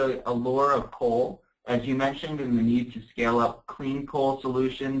respect to the allure of coal, as you mentioned, in the need to scale up clean coal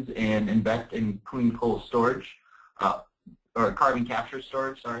solutions and invest in clean coal storage, or carbon capture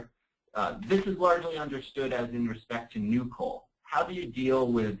storage, sorry. This is largely understood as in respect to new coal. How do you deal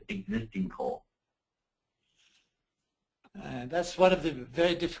with existing coal? That's one of the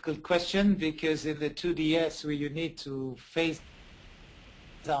very difficult questions, because in the 2DS where you need to phase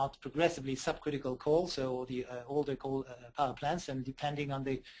out progressively subcritical coal, so the older coal power plants, and depending on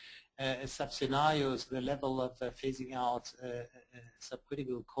the sub-scenarios, the level of phasing out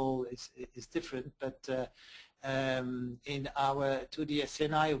subcritical coal is different. But in our 2DS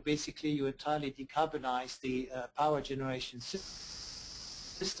scenario, basically you entirely decarbonize the power generation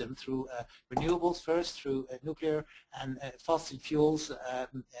system through renewables first, through nuclear, and fossil fuels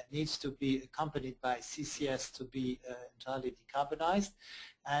needs to be accompanied by CCS to be entirely decarbonized.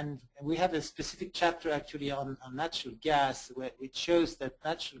 And we have a specific chapter actually on natural gas, which shows that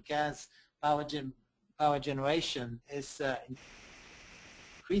natural gas power generation is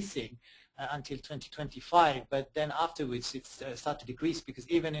increasing until 2025, but then afterwards it's start to decrease, because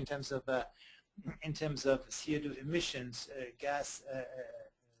even in terms of CO2 emissions, gas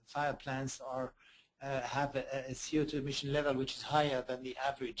fire plants have a CO2 emission level which is higher than the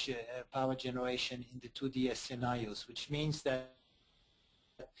average power generation in the 2DS scenarios, which means that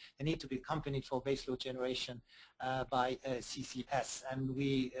they need to be accompanied for baseload generation by CCS. And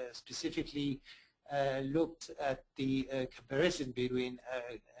we specifically looked at the comparison between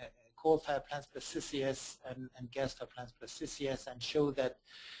coal-fired plants plus CCS and gas-fired plants plus CCS, and show that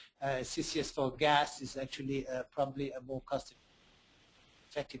CCS for gas is actually probably a more cost-effective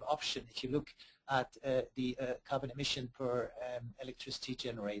cost-effective option if you look at the carbon emission per electricity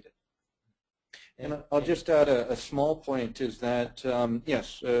generated. And I'll just add a small point is that,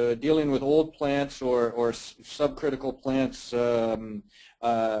 yes, dealing with old plants or subcritical plants and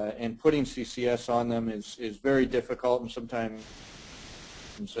putting CCS on them is very difficult and sometimes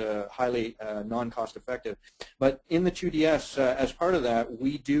highly non-cost effective. But in the 2DS, as part of that,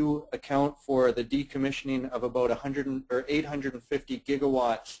 we do account for the decommissioning of about 850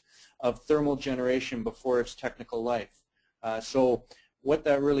 gigawatts of thermal generation before its technical life. So what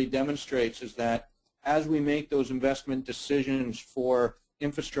that really demonstrates is that as we make those investment decisions for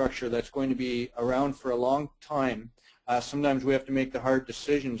infrastructure that's going to be around for a long time, sometimes we have to make the hard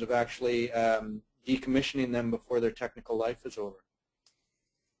decisions of actually decommissioning them before their technical life is over.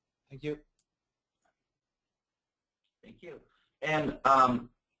 Thank you. Thank you. And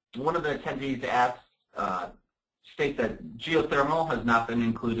one of the attendees asked, states that geothermal has not been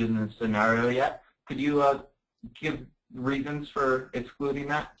included in the scenario yet. Could you give reasons for excluding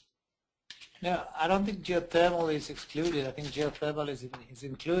that? No, I don't think geothermal is excluded. I think geothermal is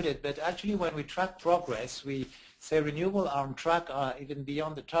included. But actually, when we track progress, we say renewable are on track, even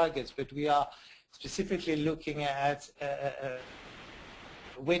beyond the targets. But we are specifically looking at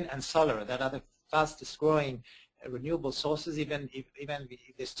wind and solar that are the fastest growing renewable sources, even if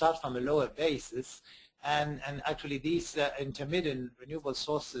they start from a lower basis. And actually, these intermittent renewable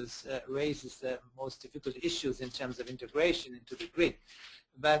sources raises the most difficult issues in terms of integration into the grid.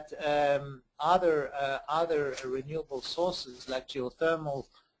 But other renewable sources like geothermal,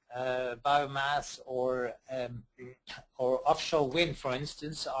 biomass, or offshore wind, for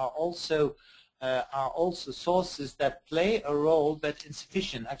instance, are also sources that play a role, but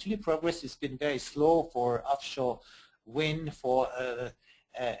insufficient. Actually, progress has been very slow for offshore wind, for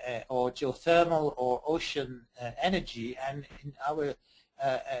or geothermal or ocean energy, and in our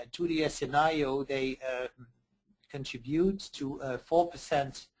 2DS scenario, they contribute to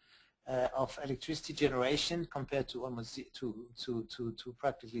 4% of electricity generation compared to almost to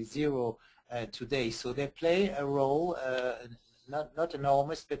practically zero today. So they play a role, not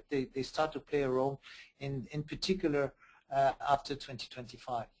enormous, but they start to play a role in particular after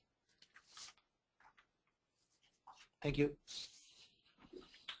 2025. Thank you.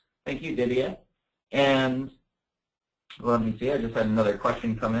 Thank you, Didier. And let me see, I just had another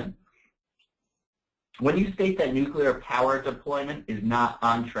question come in. When you state that nuclear power deployment is not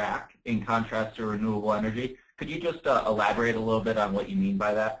on track in contrast to renewable energy, could you just elaborate a little bit on what you mean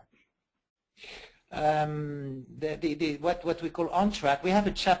by that? What we call on track, we have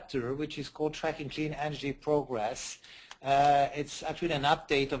a chapter which is called Tracking Clean Energy Progress. It's actually an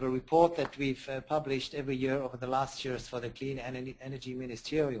update of a report that we've published every year over the last years for the Clean Energy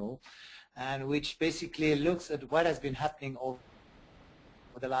Ministerial, and which basically looks at what has been happening over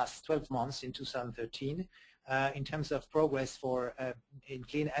the last 12 months in 2013 in terms of progress for in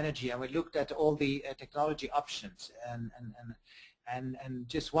clean energy. And we looked at all the technology options, and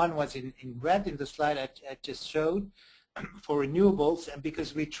just one was in red in the slide I just showed for renewables, and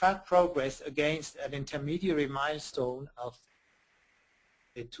because we track progress against an intermediary milestone of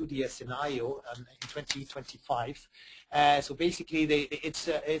the 2DS scenario in 2025. So basically it's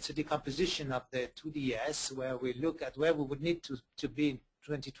a decomposition of the 2DS where we look at where we would need to be in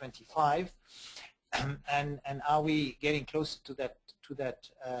 2025 and are we getting closer to that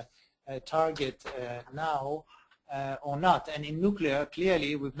target now or not. And in nuclear,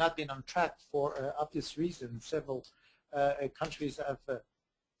 clearly we've not been on track for obvious reasons. Several countries have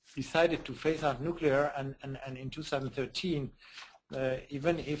decided to phase out nuclear, and in 2013,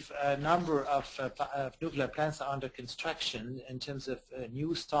 even if a number of nuclear plants are under construction, in terms of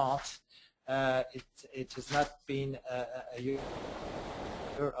new starts, it has not been a year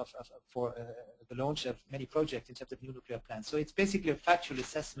for the launch of many projects in terms of new nuclear plants. So it's basically a factual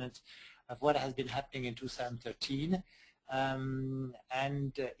assessment of what has been happening in 2013.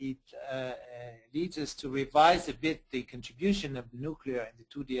 And it leads us to revise a bit the contribution of nuclear in the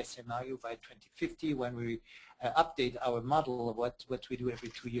 2DS scenario by 2050 when we update our model of what we do every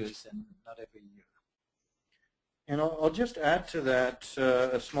 2 years and not every year. And I'll just add to that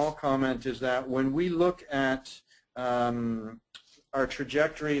a small comment is that when we look at our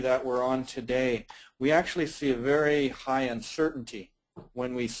trajectory that we're on today, we actually see a very high uncertainty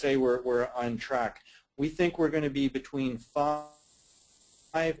when we say we're on track. We think we're going to be between 5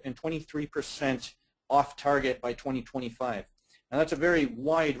 and 23% off target by 2025. Now that's a very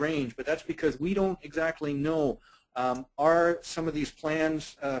wide range, but that's because we don't exactly know, are some of these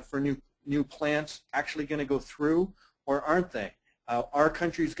plans for new plants actually going to go through, or aren't they? Are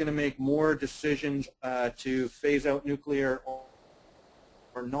countries going to make more decisions to phase out nuclear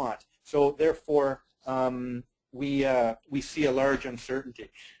or not. So therefore, we see a large uncertainty.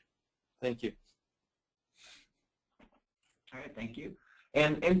 Thank you. All right, thank you.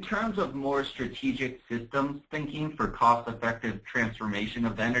 And in terms of more strategic systems thinking for cost-effective transformation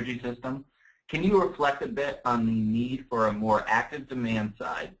of the energy system, can you reflect a bit on the need for a more active demand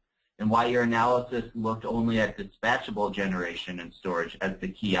side and why your analysis looked only at dispatchable generation and storage as the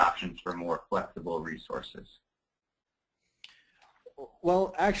key options for more flexible resources?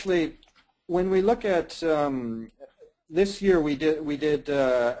 Well, actually, when we look at this year, we did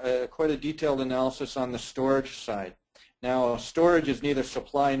quite a detailed analysis on the storage side. Now, storage is neither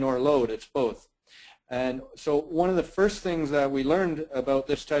supply nor load, it's both. And so one of the first things that we learned about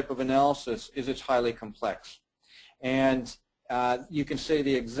this type of analysis is it's highly complex. And you can say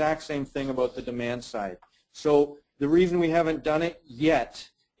the exact same thing about the demand side. So the reason we haven't done it yet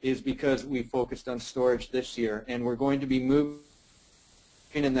is because we focused on storage this year, and we're going to be moving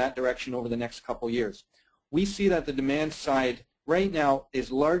in that direction over the next couple years. We see that the demand side right now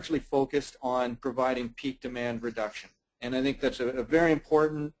is largely focused on providing peak demand reduction. And I think that's a very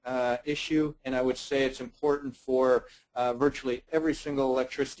important issue, and I would say it's important for virtually every single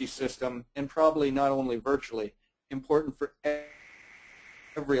electricity system, and probably not only virtually, important for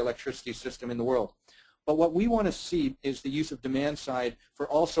every electricity system in the world. But what we want to see is the use of demand side for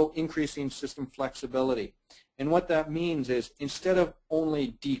also increasing system flexibility. And what that means is instead of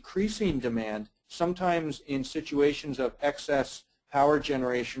only decreasing demand, sometimes in situations of excess power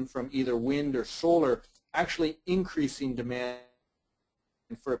generation from either wind or solar, actually increasing demand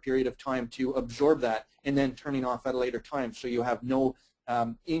for a period of time to absorb that and then turning off at a later time, so you have no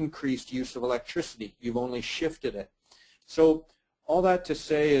increased use of electricity. You've only shifted it. So all that to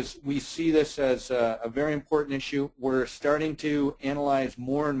say is we see this as a very important issue. We're starting to analyze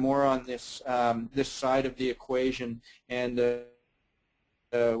more and more on this, this side of the equation, and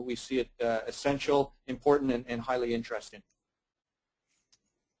we see it essential, important, and highly interesting.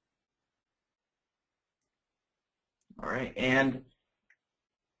 All right, and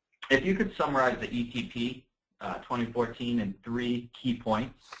if you could summarize the ETP 2014 in 3 key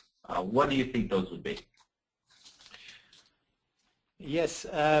points, what do you think those would be? Yes,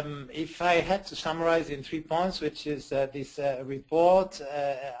 if I had to summarize in 3 points, which is this report,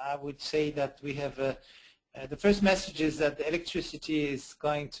 I would say that we have the first message is that electricity is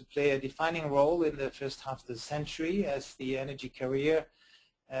going to play a defining role in the first half of the century as the energy carrier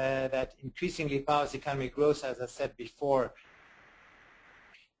that increasingly powers economic growth, as I said before.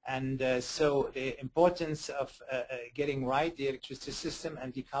 And so the importance of getting right the electricity system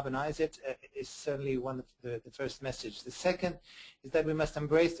and decarbonize it is certainly one of the first message. The second is that we must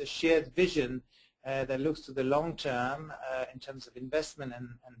embrace a shared vision that looks to the long term in terms of investment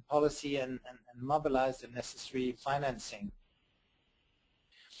and policy and mobilize the necessary financing.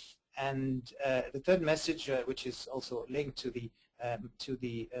 And the third message, which is also linked to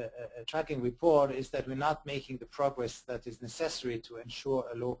the tracking report, is that we're not making the progress that is necessary to ensure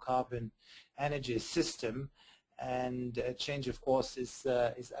a low-carbon energy system, and a change, of course, is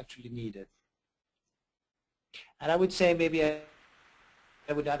actually needed. And I would say maybe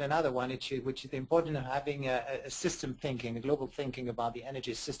I would add another one, which is the importance of having a system thinking, a global thinking about the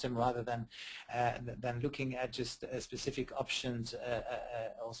energy system, rather than looking at just specific options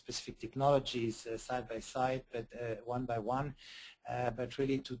or specific technologies side by side, but one by one. But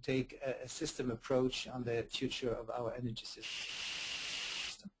really to take a system approach on the future of our energy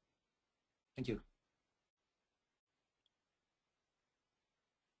system. Thank you.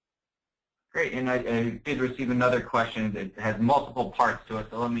 Great, and I did receive another question that has multiple parts to it,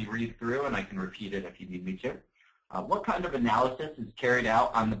 so let me read through and I can repeat it if you need me to. What kind of analysis is carried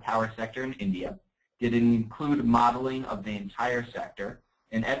out on the power sector in India? Did it include modeling of the entire sector?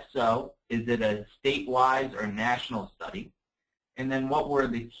 And if so, is it a statewide or national study? And then what were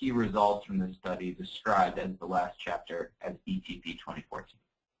the key results from the study described as the last chapter as ETP 2014?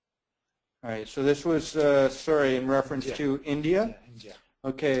 All right, so this was, sorry, in reference to India? Yeah, India.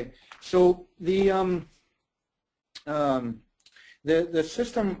 Okay, so the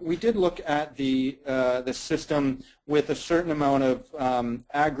system, we did look at the system with a certain amount of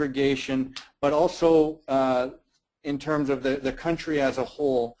aggregation, but also in terms of the country as a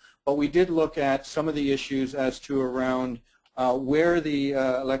whole. But we did look at some of the issues as to around where the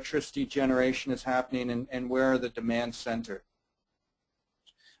electricity generation is happening and where the demand center.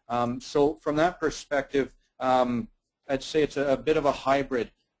 So from that perspective, I'd say it's a bit of a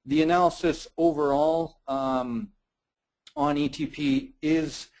hybrid. The analysis overall on ETP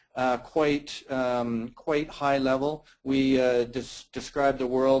is quite high level. We described the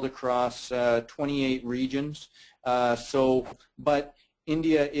world across 28 regions. But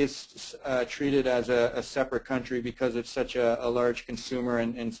India is treated as a separate country because it's such a large consumer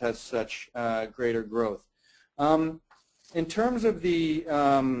and has such greater growth. In terms of the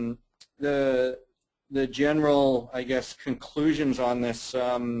general, I guess, conclusions on this,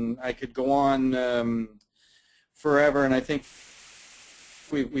 I could go on forever, and I think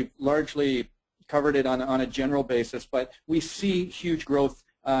we've largely covered it on a general basis, but we see huge growth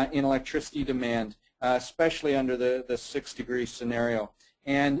in electricity demand, especially under the 6-degree scenario.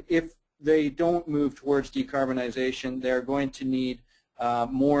 And if they don't move towards decarbonization, they're going to need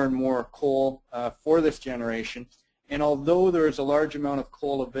more and more coal for this generation. And although there is a large amount of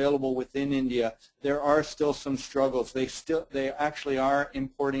coal available within India, there are still some struggles. They actually are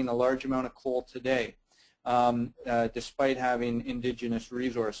importing a large amount of coal today, despite having indigenous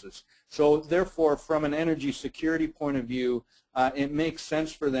resources. So therefore, from an energy security point of view, it makes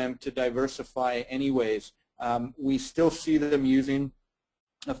sense for them to diversify anyways. We still see them using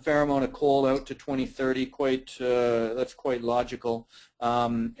a fair amount of coal out to 2030, that's quite logical,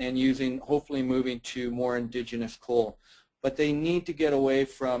 and hopefully moving to more indigenous coal. But they need to get away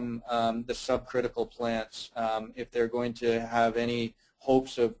from the subcritical plants if they're going to have any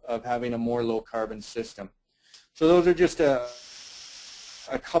hopes of having a more low carbon system. So those are just a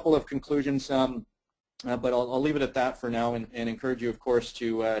couple of conclusions, but I'll leave it at that for now, and encourage you, of course,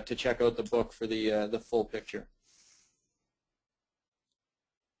 to check out the book for the full picture.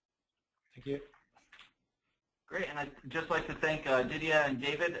 Thank you. Great, and I'd just like to thank Didier and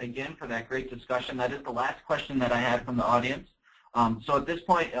David again for that great discussion. That is the last question that I had from the audience. So at this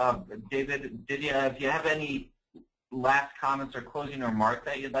point, David, Didier, if you have any last comments or closing remarks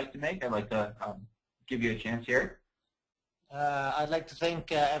that you'd like to make, I'd like to give you a chance here. I'd like to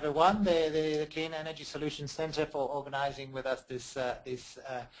thank everyone, the Clean Energy Solutions Center, for organizing with us this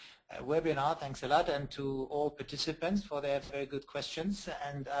webinar. Thanks a lot, and to all participants for their very good questions.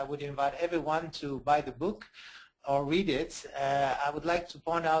 And I would invite everyone to buy the book or read it. I would like to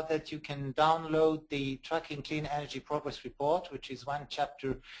point out that you can download the Tracking Clean Energy Progress Report, which is one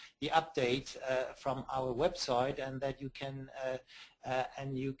chapter, the update from our website, and that you can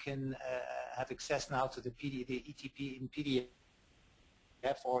have access now to the ETP in PDF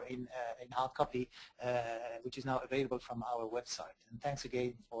or in hard copy, which is now available from our website. And thanks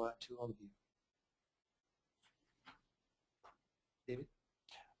again to all of you. David?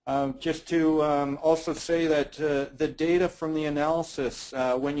 Just to also say that the data from the analysis,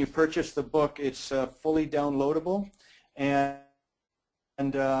 when you purchase the book, it's fully downloadable, and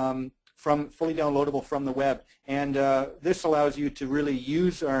fully downloadable from the web. And this allows you to really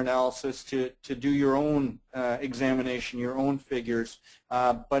use our analysis to do your own examination, your own figures.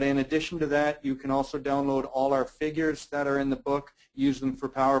 But in addition to that, you can also download all our figures that are in the book, use them for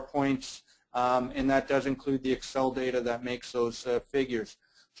PowerPoints, and that does include the Excel data that makes those figures.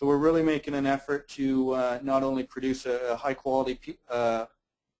 So we're really making an effort to not only produce a high-quality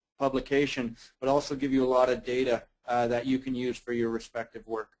publication, but also give you a lot of data that you can use for your respective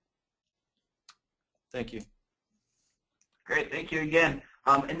work. Thank you. Great, thank you again.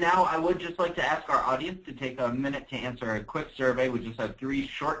 And now I would just like to ask our audience to take a minute to answer a quick survey. We just have 3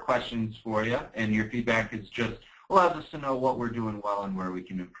 short questions for you, and your feedback is just allows us to know what we're doing well and where we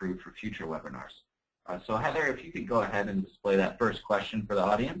can improve for future webinars. So Heather, if you could go ahead and display that first question for the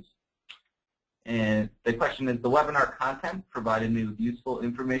audience. And the question is, the webinar content provided me with useful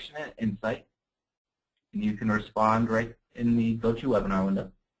information and insight. And you can respond right in the GoToWebinar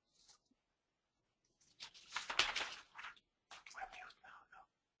window.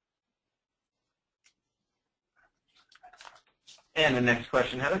 And the next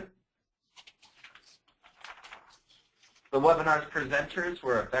question, Heather. The webinar's presenters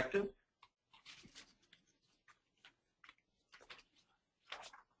were effective.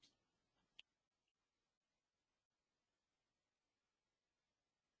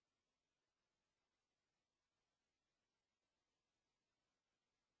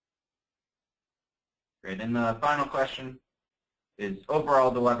 Great, and the final question is, overall,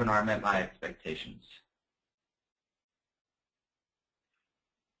 the webinar met my expectations.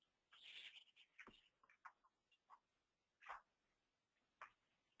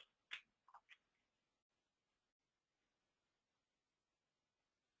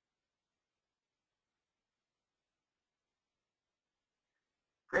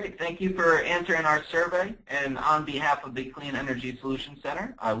 Great, thank you for answering our survey. And on behalf of the Clean Energy Solutions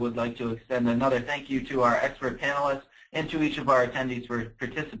Center, I would like to extend another thank you to our expert panelists and to each of our attendees for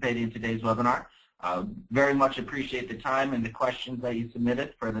participating in today's webinar. Very much appreciate the time and the questions that you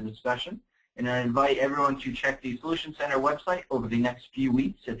submitted for the discussion. And I invite everyone to check the Solutions Center website over the next few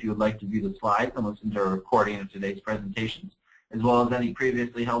weeks if you would like to view the slides and listen to a recording of today's presentations. as well as any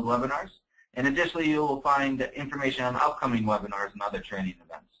previously held webinars. And additionally, you will find information on upcoming webinars and other training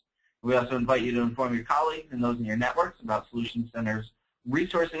events. We also invite you to inform your colleagues and those in your networks about Solutions Center's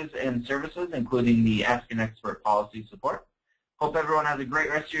resources and services, including the Ask an Expert policy support. Hope everyone has a great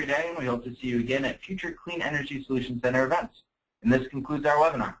rest of your day, and we hope to see you again at future Clean Energy Solutions Center events. And this concludes our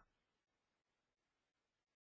webinar.